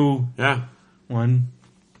there's a new one.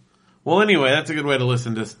 Well, anyway, that's a good way to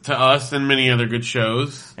listen to us and many other good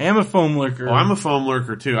shows. I am a foam lurker. Oh, I'm a foam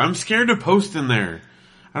lurker too. I'm scared to post in there.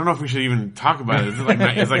 I don't know if we should even talk about it.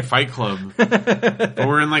 It's like Fight Club. But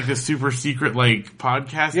we're in like this super secret like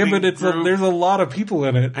podcasting. Yeah, but there's a lot of people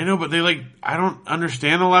in it. I know, but I don't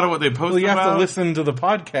understand a lot of what they post about. Well, you have to listen to the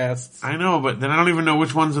podcasts. I know, but then I don't even know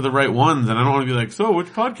which ones are the right ones, and I don't want to be like, so which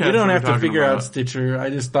podcast? You don't have to figure out Stitcher. I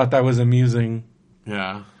just thought that was amusing.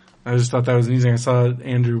 Yeah. I just thought that was amusing. I saw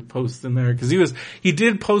Andrew post in there because he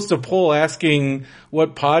did post a poll asking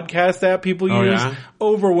what podcast app people use. Yeah?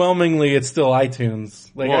 Overwhelmingly, it's still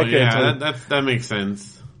iTunes. Like, that makes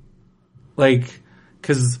sense. Like,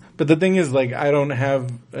 but the thing is, like, I don't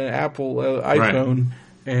have an Apple iPhone,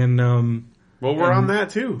 and well, we're on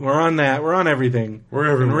that too. We're on that. We're on everything. We're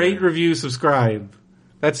everywhere. And rate, review, subscribe.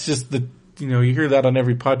 That's just you hear that on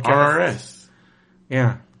every podcast. RRS.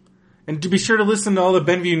 Yeah. And to be sure to listen to all the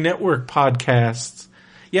Benview Network podcasts.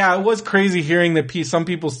 Yeah, it was crazy hearing that some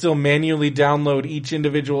people still manually download each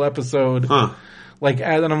individual episode. Huh. Like,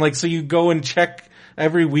 and I'm like, so you go and check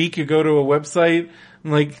every week, you go to a website?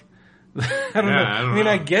 I'm like, I don't know. I mean,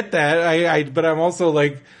 I get that. But I'm also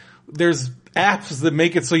like, there's apps that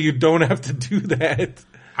make it so you don't have to do that.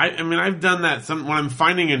 I mean, I've done that. When I'm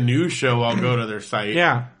finding a new show, I'll go to their site.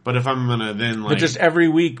 Yeah. But if I'm gonna then like, but just every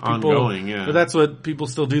week, people, ongoing, yeah. But that's what people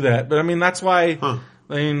still do that. But I mean, that's why. I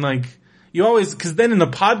mean, like, you always, because then in the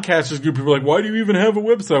podcasters group, people are like, "Why do you even have a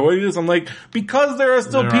website? Why do you do this?" I'm like, because there are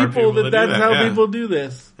still people that's how people do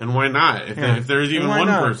this. And why not? If there's even one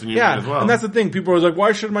person, you might as well. And that's the thing. People are like,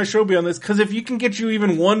 "Why should my show be on this?" Because if you can get you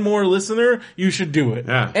even one more listener, you should do it.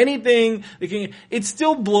 Yeah. Anything it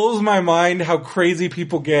still blows my mind how crazy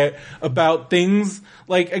people get about things.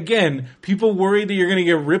 Like, again, people worry that you're going to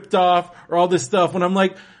get ripped off or all this stuff. When I'm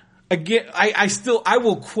like, again, I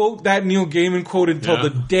will quote that Neil Gaiman quote until the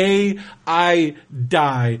day I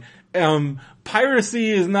die.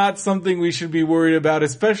 Piracy is not something we should be worried about,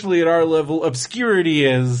 especially at our level. Obscurity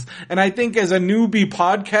is. And I think as a newbie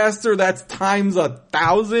podcaster, that's times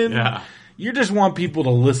 1,000. Yeah. You just want people to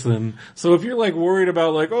listen. So if you're like worried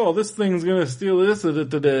about like, oh, this thing's gonna steal this,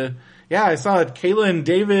 yeah, I saw it. Kayla and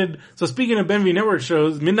David. So speaking of Benview Network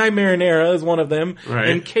shows, Midnight Marinara is one of them. Right.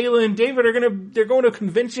 And Kayla and David they're going to a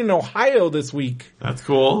convention in Ohio this week. That's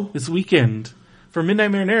cool. This weekend. For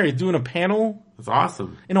Midnight Marinara, he's doing a panel. That's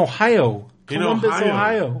awesome. In Ohio. Columbus,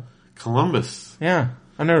 Ohio. Columbus. Yeah.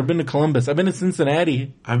 I've never been to Columbus. I've been to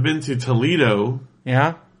Cincinnati. I've been to Toledo.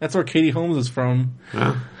 Yeah? That's where Katie Holmes is from.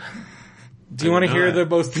 Huh? Do you want to hear the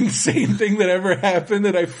most insane thing that ever happened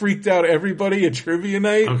that I freaked out everybody at trivia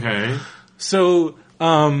night? Okay. So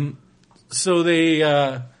the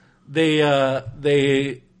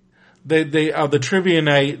trivia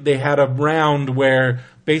night, they had a round where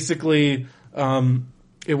basically,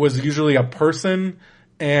 it was usually a person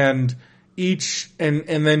and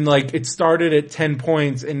then like it started at 10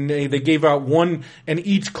 points and they gave out one, and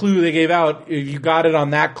each clue they gave out, if you got it on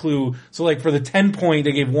that clue. So like for the 10 point,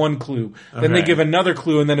 they gave one clue. Okay. Then they give another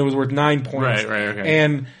clue and then it was worth 9 points. Right, okay.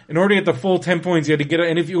 And in order to get the full 10 points, you had to get it,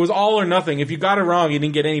 and if it was all or nothing, if you got it wrong, you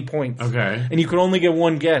didn't get any points. Okay. And you could only get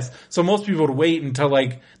one guess. So most people would wait until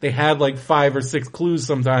like they had like 5 or 6 clues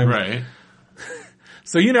sometimes. Right.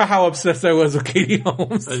 So you know how obsessed I was with Katie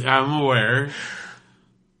Holmes. I'm aware.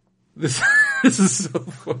 This is so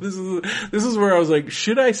fun. This is where I was like,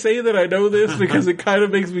 should I say that I know this? Because it kind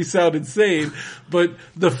of makes me sound insane. But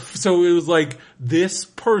so it was like, this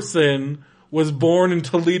person was born in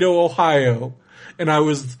Toledo, Ohio. And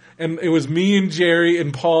it was me and Jerry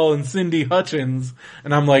and Paul and Cindy Hutchins.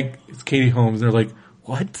 And I'm like, it's Katie Holmes. And they're like,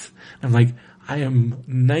 what? And I'm like, I am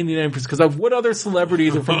 99% because what other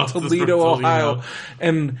celebrities are from Toledo, Ohio?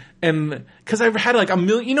 And cause I had like a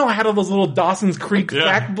million, I had all those little Dawson's Creek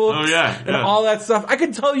fact books and all that stuff. I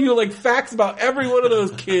could tell you like facts about every one of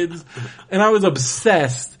those kids, and I was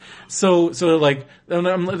obsessed. So like,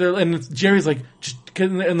 and Jerry's like,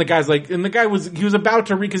 and the guy's like, and the guy he was about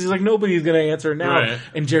to read, cause he's like, nobody's gonna answer now. Right.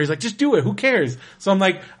 And Jerry's like, just do it. Who cares? So I'm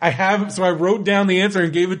like, so I wrote down the answer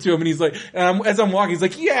and gave it to him, and he's like, as I'm walking, he's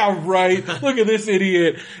like, yeah, right. Look at this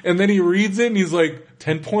idiot. And then he reads it and he's like,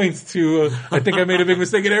 10 points to, I think I made a big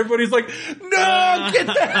mistake, and everybody's like, no, get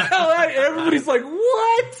the hell out. And everybody's like,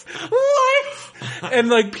 what? And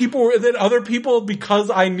like then other people, because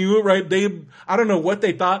I knew it right, I don't know what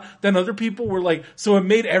they thought, then other people were like, so it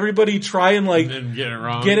made everybody try and like, get it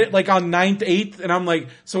wrong. Get it like on 9th, 8th, and I'm like,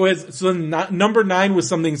 number 9 was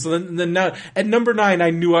something, so then at number 9 I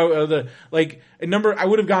knew I would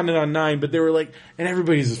have gotten it on 9, but they were like, and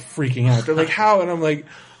everybody's just freaking out. They're like, how? And I'm like,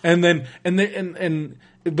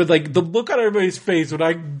 but like the look on everybody's face when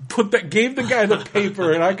I gave the guy the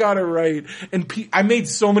paper and I got it right, and I made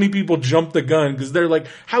so many people jump the gun because they're like,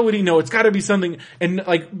 how would he know? It's got to be something. And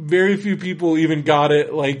like very few people even got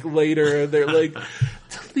it like later. They're like,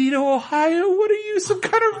 Toledo, Ohio, what are you, some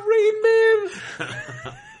kind of Rain Man?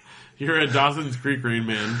 You're a Dawson's Creek Rain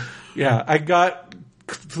Man. Yeah, I got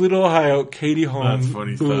Toledo, Ohio, Katie Holmes. That's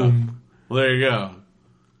funny boom. Stuff. Well, there you go.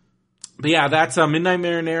 But yeah, that's Midnight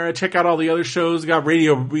Marinara. Check out all the other shows. I'll let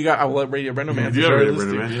Radio Brendo Man.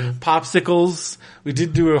 Popsicles. We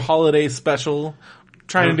did do a holiday special.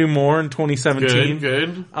 Trying to do more in 2017.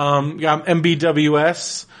 Good.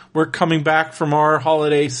 MBWS. We're coming back from our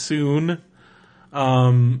holiday soon.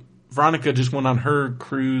 Veronica just went on her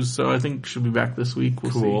cruise, so I think she'll be back this week.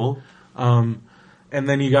 We'll see. And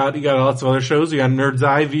then you got lots of other shows. You got Nerd's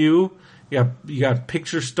Eye View. You got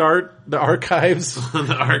Picture Start, the archives.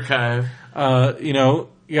 The archive. You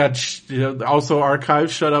got also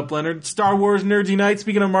archives, Shut Up Leonard. Star Wars Nerds Unite,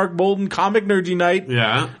 speaking of Mark Bolden, Comic Nerds Unite.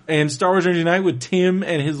 Yeah. And Star Wars Nerds Unite with Tim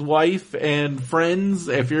and his wife and friends.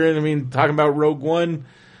 If you're talking about Rogue One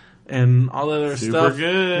and all that other stuff. Super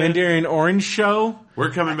good. Mandarin Orange Show. We're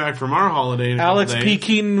coming back from our holiday in a Alex couple P. days.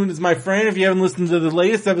 Keaton is my friend. If you haven't listened to the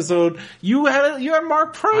latest episode, you had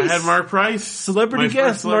Mark Price. I had Mark Price. Celebrity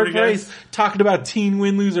guest, Mark Price. Talking about Teen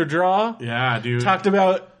Win, Lose, or Draw. Yeah, dude. Talked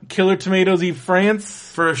about Killer Tomatoes Eat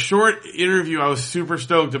France. For a short interview, I was super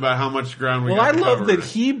stoked about how much ground we got to cover. Well, I love that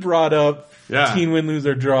he brought up Teen Win, Lose,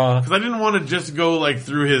 or Draw. Because I didn't want to just go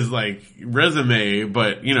through his resume,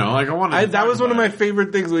 but I wanted. That was one of my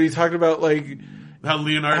favorite things when he talked about how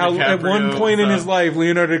Leonardo DiCaprio. At one point in his life,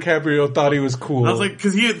 Leonardo DiCaprio thought he was cool. I was like,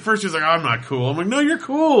 because at first he was like, I'm not cool. I'm like, no, you're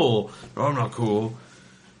cool. Oh, I'm not cool.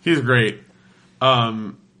 He's great.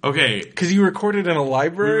 Okay. Because you recorded in a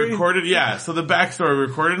library? We recorded, so the backstory, we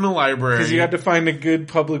recorded in a library. Because you had to find a good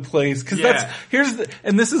public place. Because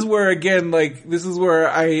and this is where, again,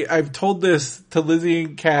 I've told this to Lizzie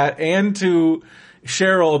and Kat and to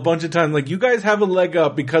Cheryl a bunch of times, you guys have a leg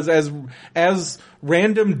up because as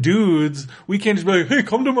random dudes, we can't just be like, hey,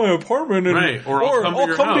 come to my apartment and, or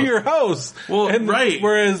I'll come to your house. Well,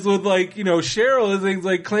 Whereas with Cheryl and things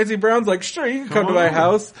like Clancy Brown's like, sure, you can come to my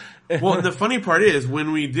house. Well, the funny part is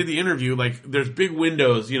when we did the interview, there's big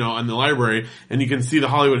windows, in the library and you can see the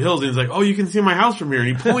Hollywood Hills and he's like, oh, you can see my house from here. And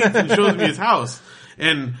he points and shows me his house.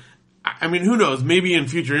 And I mean, who knows? Maybe in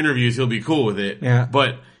future interviews he'll be cool with it. Yeah.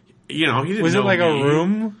 But, he didn't know. Was it like me. a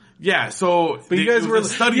room? Yeah, so but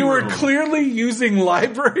you were clearly using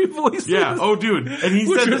library voices. Yeah. Oh, dude. And he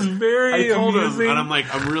said was very I told amusing. him, and I'm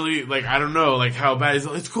like, I'm really like, I don't know, like how bad. He's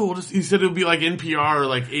like, it's cool. He said it'll be like NPR or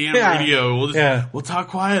like AM radio. We'll talk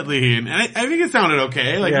quietly, and I think it sounded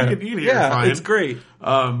okay. Like you could hear it fine. It's great.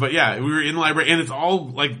 But yeah, we were in the library, and it's all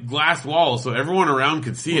like glass walls, so everyone around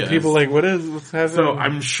could see us. People like, what's happening? So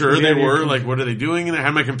I'm sure they were like, what are they doing? And I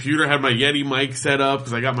had my computer, had my Yeti mic set up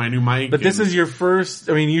because I got my new mic. But this is your first.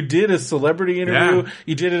 I mean, you did a celebrity interview. Yeah.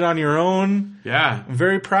 You did it on your own. Yeah, I'm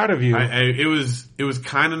very proud of you. It was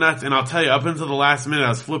kind of nuts, and I'll tell you, up until the last minute, I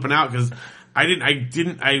was flipping out because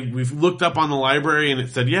we looked up on the library and it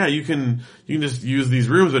said, yeah, you can just use these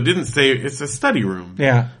rooms, but it didn't say it's a study room.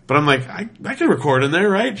 Yeah. But I'm like, I can record in there,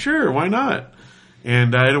 right? Sure, why not?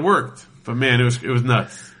 And it worked. But man, it was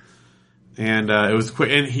nuts. And it was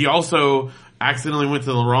quick. And he also accidentally went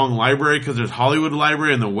to the wrong library because there's Hollywood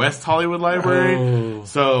Library and the West Hollywood Library. Oh.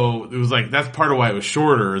 So it was like, that's part of why it was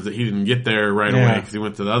shorter, is that he didn't get there right away because he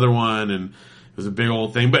went to the other one, and it was a big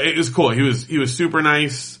old thing. But it was cool. He was super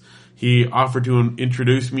nice. He offered to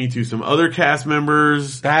introduce me to some other cast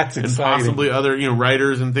members. That's exciting. And possibly other,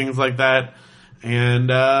 writers and things like that. And,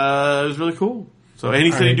 it was really cool. So, and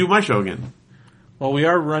he said he'd do my show again. Well, we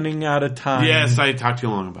are running out of time. Yes, I talked too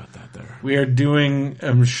long about that there. We are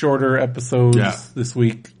doing shorter episodes this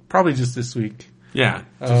week. Probably just this week. Yeah.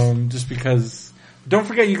 Just because. Don't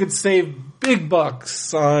forget, you could save big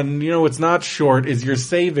bucks on, what's not short is your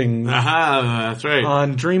savings. That's right.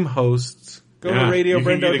 On DreamHost. Go to RadioBrendo.com. You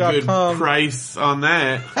can get a good price on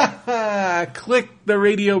that. Click the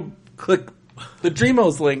DreamHost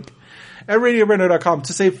link at RadioBrendo.com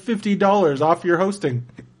to save $50 off your hosting.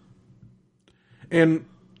 And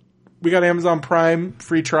we got Amazon Prime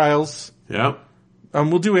free trials. Yep.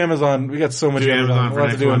 We'll do Amazon. We got so much Amazon. We'll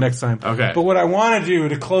have to do it next time. Okay. But what I want to do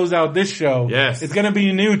to close out this show, it's going to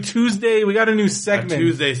be a new Tuesday. We got a new segment. A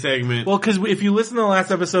Tuesday segment. Well, because if you listen to the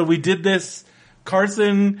last episode, we did this.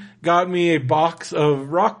 Carson got me a box of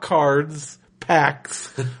rock cards packs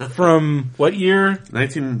from what year?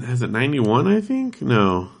 91, I think?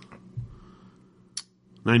 No.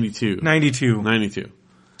 92. 92.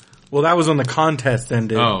 Well, that was when the contest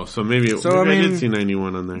ended. Oh, so maybe I did see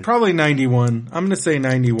 91 on there. Probably 91. I'm going to say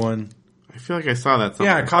 91. I feel like I saw that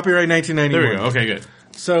somewhere. Yeah, copyright 1991. There we go. Okay, good.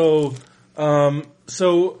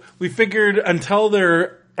 So we figured until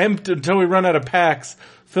they're empty, until we run out of packs,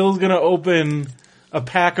 Phil's going to open a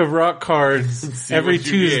pack of rock cards every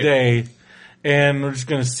Tuesday, and we're just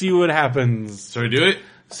going to see what happens. Shall we do it?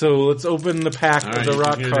 So let's open the pack of the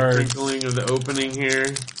rock cards. The crinkling of the opening here.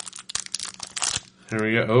 There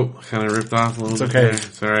we go. Oh, kind of ripped off a little bit. Okay.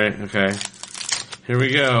 It's alright. Okay. Here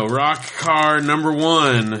we go. Rock card number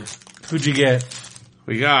 1. Who'd you get?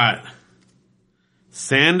 We got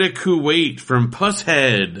Sanda Kuwait from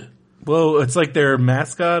Pusshead. Whoa, it's like their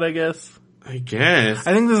mascot, I guess. I guess.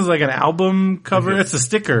 I think this is like an album cover. It's a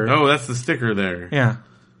sticker. Oh, that's the sticker there. Yeah.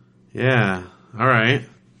 Yeah. Alright.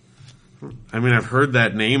 I mean, I've heard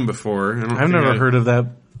that name before. I've never heard of that.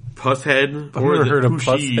 Pusshead? I've never heard of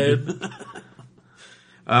Pusshead.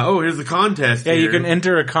 Here's the contest. Yeah, you can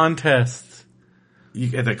enter a contest.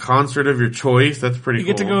 At a concert of your choice. That's pretty cool.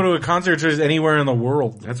 You get to go to a concert of choice anywhere in the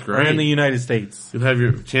world. That's great. Or in the United States. You'll have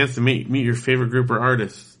your chance to meet your favorite group or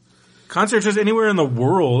artists. Concert just anywhere in the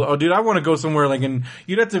world. Oh, dude, I want to go somewhere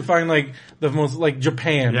you'd have to find the most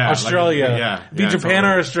Japan, Australia. Japan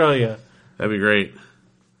or Australia. That'd be great.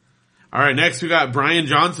 All right, next we got Brian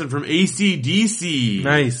Johnson from AC/DC.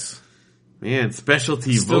 Nice. Man,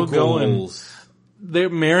 specialty still vocals.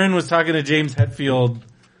 Marin was talking to James Hetfield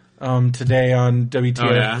today on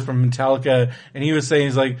WTF from Metallica, and he was saying,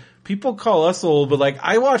 he's like, people call us old, but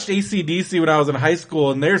I watched AC/DC when I was in high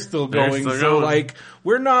school, and they're still going.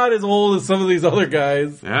 We're not as old as some of these other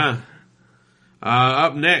guys. Yeah.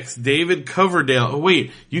 Up next, David Coverdale. Oh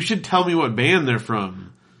wait, you should tell me what band they're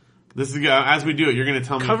from. This is as we do it. You're going to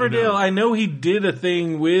tell me. Coverdale. I know he did a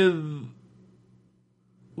thing with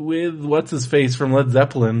what's his face from Led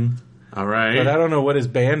Zeppelin. All right, but I don't know what his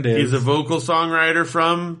band is. He's a vocal songwriter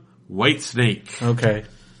from Whitesnake. Okay.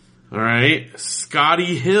 All right,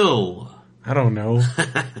 Scotty Hill. I don't know.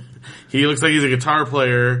 He looks like he's a guitar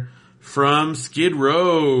player from Skid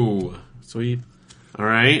Row. Sweet. All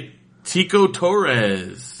right, Tico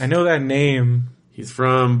Torres. I know that name. He's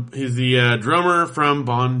the drummer from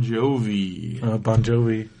Bon Jovi. Bon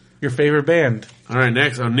Jovi. Your favorite band. All right,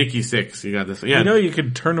 next. Nikki Sixx. You got this one. Yeah. You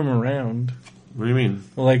could turn them around. What do you mean?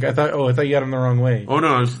 Well, I thought you had them the wrong way. Oh,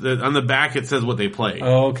 no. On the back it says what they play.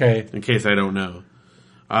 Oh, okay. In case I don't know.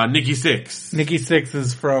 Nikki Sixx. Nikki Sixx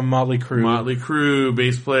is from Motley Crue. Motley Crue,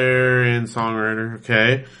 bass player and songwriter.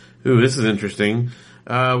 Okay. Ooh, this is interesting.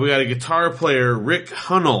 We got a guitar player, Rick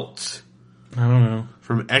Hunolt. I don't know.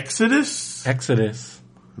 From Exodus? Exodus.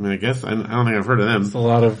 I mean, I guess. I don't think I've heard of them. It's a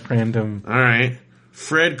lot of random. All right.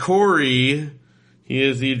 Fred Corey. He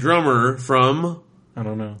is the drummer from... I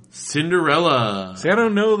don't know. Cinderella. See, I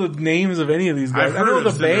don't know the names of any of these guys. I know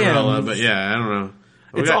the band. But yeah, I don't know.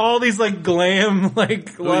 It's all these like glam,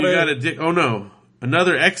 like a lot of... Oh no.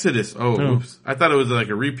 Another Exodus. Oh, oops. I thought it was like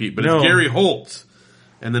a repeat, but it's Gary Holt.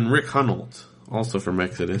 And then Rick Hunolt. Also from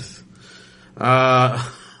Exodus.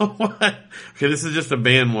 What? Okay, this is just a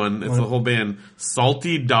band one. It's a whole band.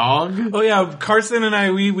 Salty Dog? Oh yeah, Carson and I,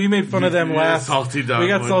 we made fun of them last. Salty Dog. We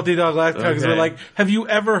got Salty Dog last time because we're like, have you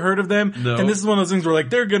ever heard of them? No. And this is one of those things where like,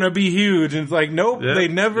 they're gonna be huge. And it's like, nope, they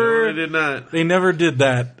never. No, they did not. They never did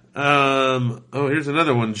that. Here's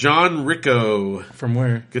another one. John Ricco. From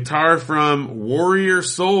where? Guitar from Warrior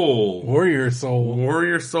Soul. Warrior Soul.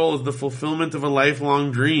 Warrior Soul is the fulfillment of a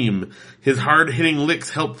lifelong dream. His hard-hitting licks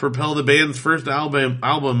helped propel the band's first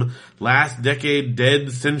album, Last Decade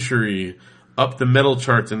Dead Century, up the metal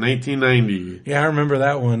charts in 1990. Yeah, I remember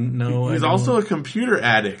that one. No, he's also a computer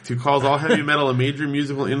addict who calls all heavy metal a major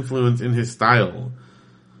musical influence in his style.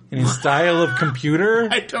 In his style of computer?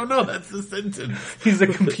 I don't know. That's the sentence. He's a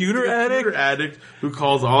computer addict? Computer addict who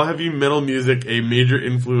calls all heavy metal music a major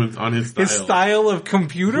influence on his style. His style of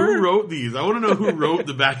computer? Who wrote these? I want to know who wrote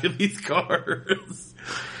the back of these cards.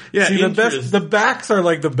 Yeah, see, the backs are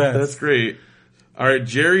like the best. That's great. All right,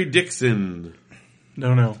 Jerry Dixon.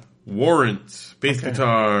 Don't know. Warrant, bass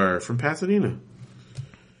guitar from Pasadena.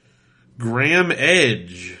 Graham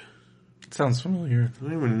Edge. Sounds familiar. I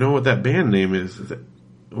don't even know what that band name is.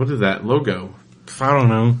 What is that logo? I don't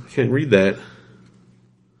know. I can't read that.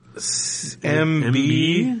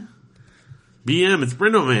 MB? BM, it's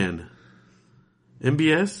Brendo Man.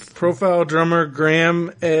 MBS? Profile drummer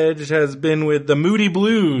Graham Edge has been with the Moody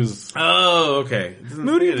Blues. Oh, okay.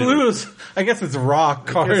 Moody Blues. I guess it's rock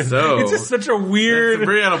card. So. It's just such a weird... It's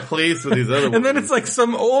very out of place with these other ones. And then it's like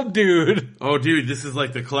some old dude. Oh, dude, this is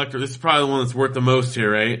like the collector. This is probably the one that's worth the most here,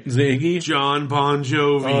 right? Ziggy? John Bon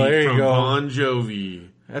Jovi. Oh, there you from go. Bon Jovi.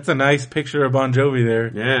 That's a nice picture of Bon Jovi there.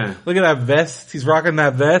 Yeah. Look at that vest. He's rocking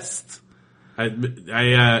that vest.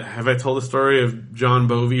 Have I told the story of John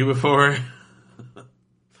Bovey before?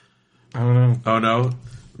 I don't know. Oh no,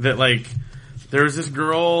 that like there was this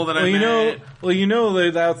girl that I met.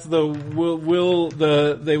 That's the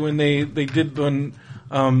when they did on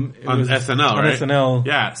SNL, on right? SNL.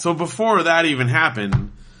 Yeah. So before that even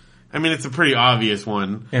happened, I mean it's a pretty obvious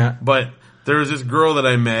one. Yeah. But there was this girl that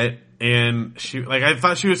I met. And she, like, I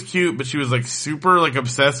thought she was cute, but she was, like, super, like,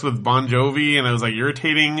 obsessed with Bon Jovi, and I was, like,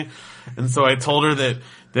 irritating. And so I told her that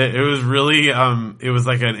it was really, it was,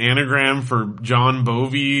 like, an anagram for John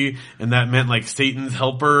Bovey, and that meant, like, Satan's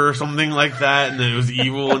helper or something like that, and that it was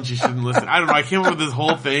evil, and she shouldn't listen. I don't know, I came up with this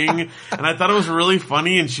whole thing, and I thought it was really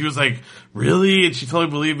funny, and she was like, really? And she totally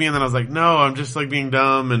believed me, and then I was like, no, I'm just, like, being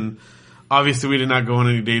dumb, and obviously we did not go on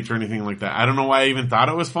any dates or anything like that. I don't know why I even thought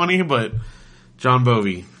it was funny, but John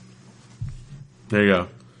Bovey. There you go.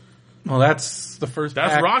 Well, that's the first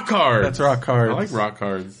That's pack. rock cards. That's rock cards. I like rock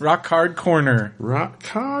cards. Rock card corner. Rock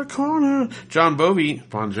card corner. John Bovey.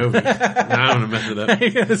 Bon Jovi. Now I'm going to mess it up.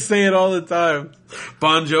 You gotta say it all the time.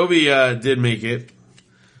 Bon Jovi did make it.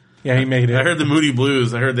 Yeah, he made it. I heard the Moody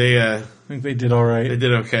Blues. I heard I think they did alright. They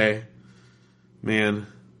did okay. Man.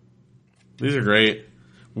 These are great.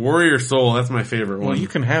 Warrior Soul, that's my favorite one. Well, you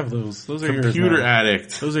can have those. Those are yours. Computer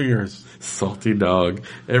Addict. Those are yours. Salty Dog.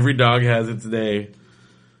 Every dog has its day.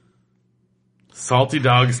 Salty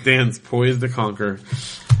Dog stands poised to conquer.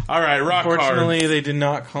 Alright, rock cards. Unfortunately, they did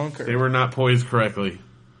not conquer. They were not poised correctly.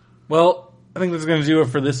 Well, I think that's going to do it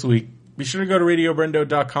for this week. Be sure to go to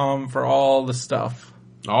radiobrendo.com for all the stuff.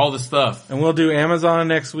 All the stuff. And we'll do Amazon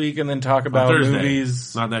next week and then talk about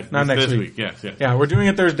movies. Not next week. Yes. Yeah, we're doing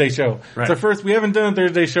a Thursday show. Right. It's our first, we haven't done a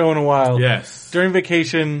Thursday show in a while. Yes. During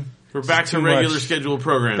vacation. We're back to regular scheduled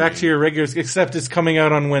programming. Back to your regular, except it's coming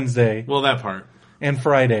out on Wednesday. Well, that part. And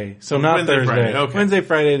Friday. So not Wednesday, Thursday. Friday. Okay. Wednesday,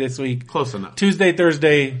 Friday this week. Close enough. Tuesday,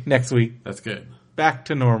 Thursday next week. That's good. Back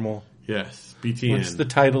to normal. Yes. BTN. What's the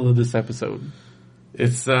title of this episode?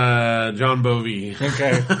 It's, John Bovey.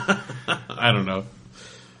 Okay. I don't know.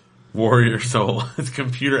 Warrior Soul. It's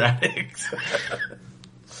Computer Addict.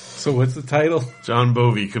 So what's the title? John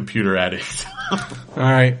Bovey, Computer Addict.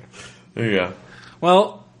 Alright. There you go.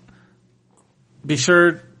 Well, be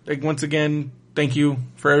sure, once again, thank you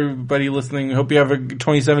for everybody listening. I hope you have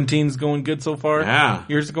 2017's going good so far. Yeah.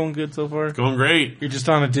 Yours is going good so far? It's going great. You're just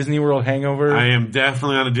on a Disney World hangover? I am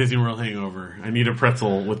definitely on a Disney World hangover. I need a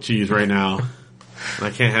pretzel with cheese right now. And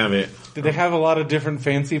I can't have it. Did they have a lot of different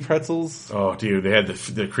fancy pretzels? Oh, dude, they had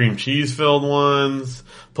the cream cheese filled ones.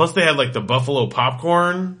 Plus, they had like the buffalo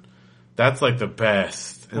popcorn. That's like the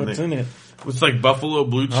best. And What's in it? It's like buffalo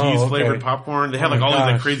blue cheese flavored popcorn. They had like all these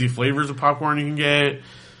like crazy flavors of popcorn you can get.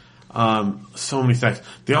 So many snacks.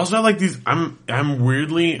 They also have like these. I'm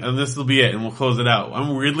weirdly, and this will be it, and we'll close it out.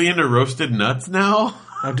 I'm weirdly into roasted nuts now.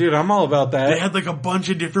 Oh, dude, I'm all about that. They had like a bunch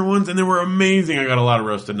of different ones, and they were amazing. I got a lot of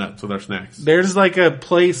roasted nuts with our snacks. There's like a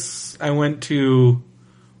place I went to.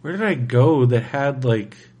 Where did I go that had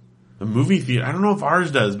like a movie theater? I don't know if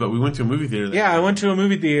ours does, but we went to a movie theater. I went to a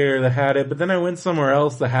movie theater that had it, but then I went somewhere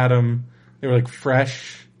else that had them. They were like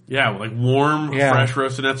fresh. Yeah, like warm, fresh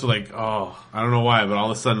roasted nuts. Like, I don't know why, but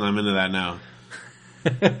all of a sudden I'm into that now.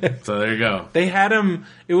 So there you go. They had them.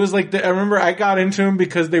 It was like I remember I got into them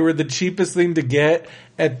because they were the cheapest thing to get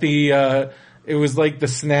at the. It was like the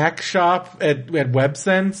snack shop at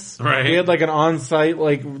WebSense. Right. They had like an on-site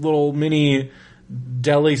like little mini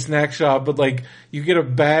deli snack shop, but like you get a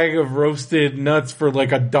bag of roasted nuts for like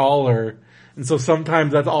 $1, and so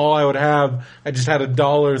sometimes that's all I would have. I just had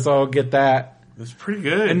 $1, so I would get that. It's pretty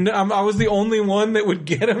good. And I was the only one that would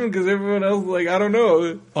get them because everyone else was like, I don't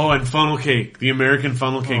know. Oh, and funnel cake. The American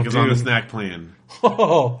funnel cake is on the snack plan.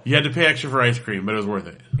 Oh. You had to pay extra for ice cream, but it was worth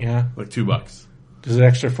it. Yeah. Like $2. Is it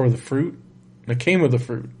extra for the fruit? It came with the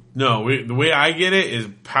fruit. No, the way I get it is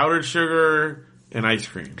powdered sugar and ice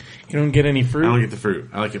cream. You don't get any fruit? I don't get the fruit.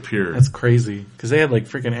 I like it pure. That's crazy. Because they had like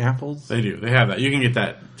freaking apples. They do. They have that. You can get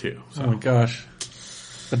that too. So. Oh my gosh.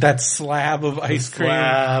 But that slab of ice cream.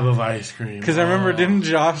 Slab of ice cream. Because I remember, didn't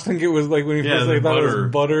Josh think it was like when he first like thought it was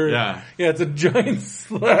butter? Yeah. Yeah, it's a giant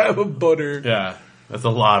slab of butter. Yeah. That's a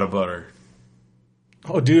lot of butter.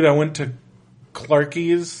 Oh, dude, I went to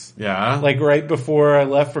Clarky's. Yeah. Like right before I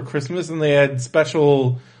left for Christmas, and they had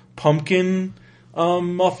special pumpkin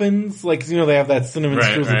muffins. Like, you know, they have that cinnamon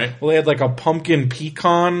streusel. Right. Well, they had like a pumpkin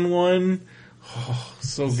pecan one. Oh,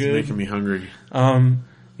 so it's good. Making me hungry.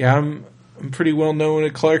 Yeah, I'm pretty well known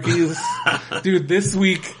at Clarky's. Dude, this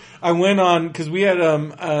week I went on, cause we had,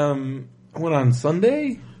 I went on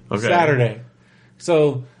Sunday? Okay. Saturday.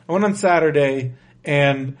 So I went on Saturday,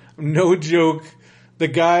 and no joke, the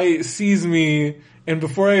guy sees me, and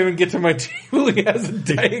before I even get to my table, he has a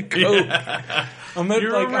Diet Coke. Yeah. I'm at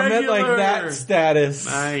like that status.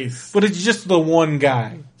 Nice. But it's just the one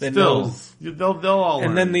guy that knows. They'll all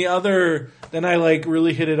learn. And then then I like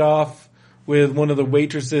really hit it off with one of the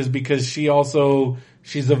waitresses because she works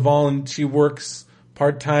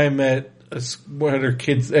part-time at her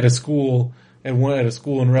kids at a school at a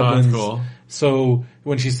school in Redlands. Oh, that's cool. So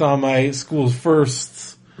when she saw my school's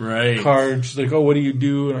first card, she's like, "Oh, what do you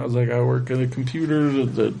do?" And I was like, "I work at a computer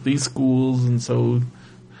at these schools." And so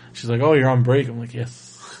she's like, "Oh, you're on break." I'm like,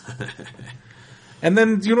 "Yes." And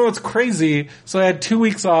then, you know what's crazy? So I had 2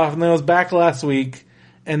 weeks off, and then I was back last week,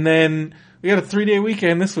 and then we had a 3-day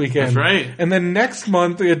weekend this weekend. That's right. And then next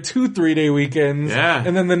month we had 2 3-day weekends. Yeah.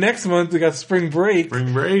 And then the next month we got spring break.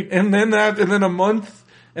 Spring break. And then a month,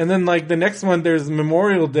 and then like the next month there's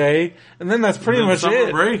Memorial Day, and then that's pretty much summer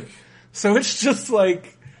it. Break. So it's just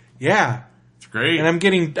like, yeah. It's great. And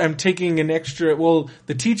I'm taking an extra,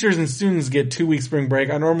 the teachers and students get 2 weeks spring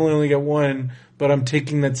break. I normally only get 1, but I'm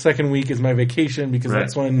taking that second week as my vacation because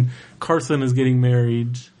that's when Carson is getting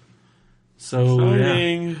married. So,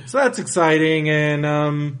 yeah. So that's exciting,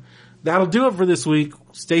 and that'll do it for this week.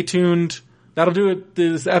 Stay tuned. That'll do it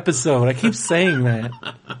this episode. I keep saying that.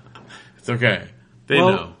 It's okay. They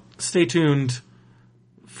know. Stay tuned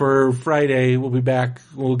for Friday. We'll be back.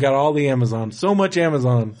 We'll got all the Amazon. So much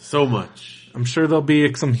Amazon. So much. I'm sure there'll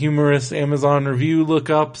be some humorous Amazon review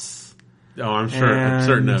lookups. Oh, I'm sure. I'm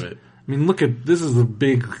certain of it. I mean, this is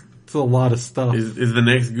it's a lot of stuff. Is the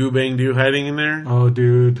next Goobang Doo hiding in there? Oh,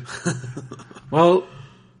 dude. Well,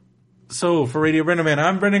 so for Radio Brendo Man,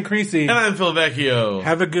 I'm Brendan Creasy. And I'm Phil Vecchio.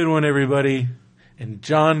 Have a good one, everybody. And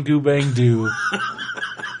John Goobang Doo.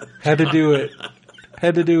 Had to do it.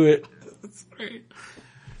 Sorry.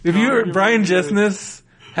 If you heard, Brian Jesness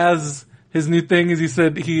has his new thing is he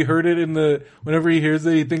said he heard it whenever he hears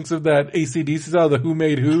it, he thinks of that AC/DC song, the Who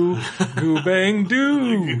Made Who, Goobang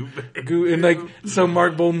Doo. And like, so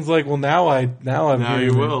Mark Bolton's like, well, now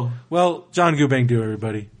you will. Well, John Goobang Doo,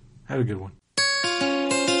 everybody. Have a good one.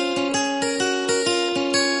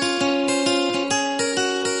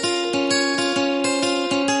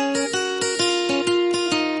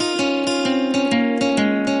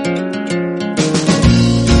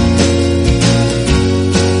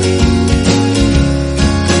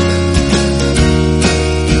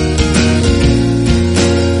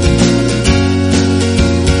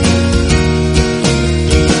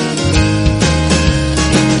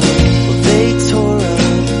 They tore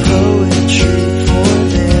up poetry.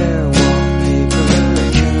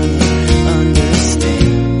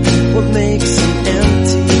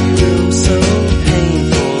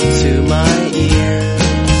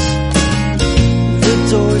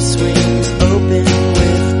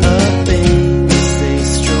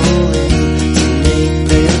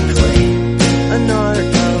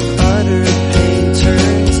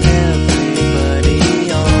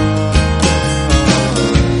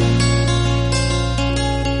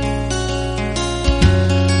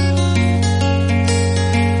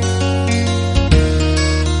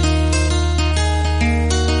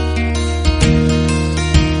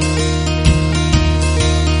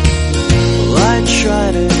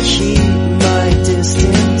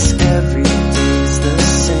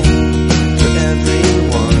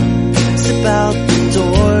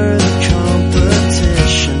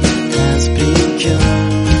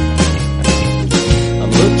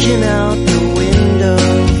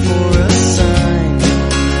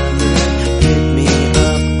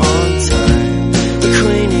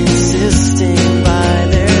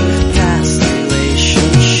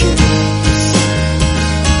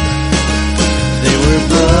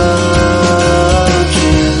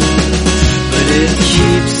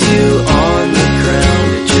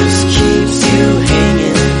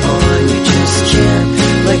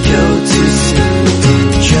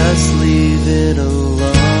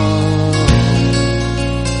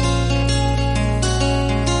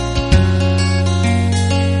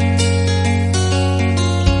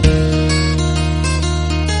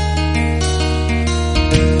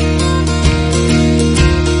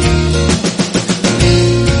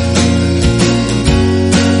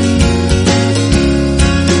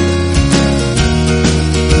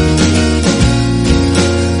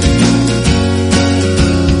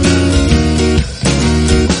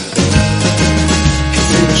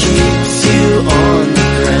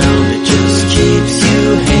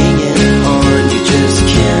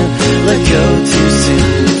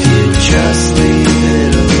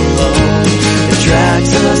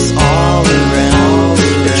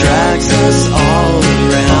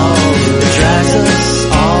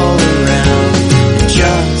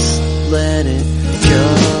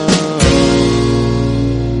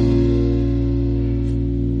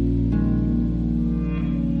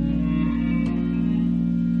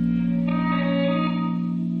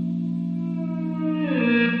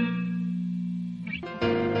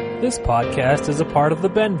 This podcast is a part of the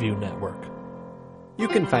Benview Network. You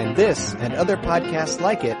can find this and other podcasts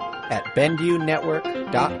like it at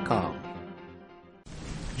BenviewNetwork.com.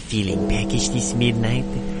 Feeling peckish this midnight?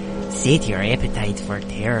 Sate your appetite for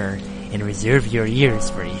terror and reserve your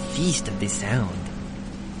ears for a feast of the sound.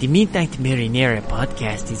 The Midnight Marinera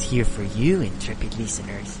podcast is here for you, intrepid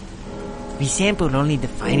listeners. We sample only the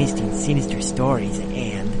finest in sinister stories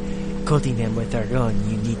and, coating them with our own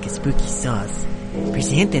unique spooky sauce,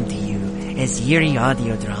 present them to you as eerie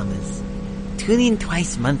audio dramas. Tune in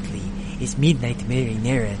twice monthly as Midnight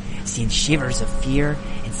Marinera sends shivers of fear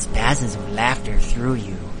and spasms of laughter through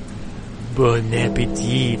you. Bon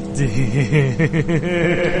appetit!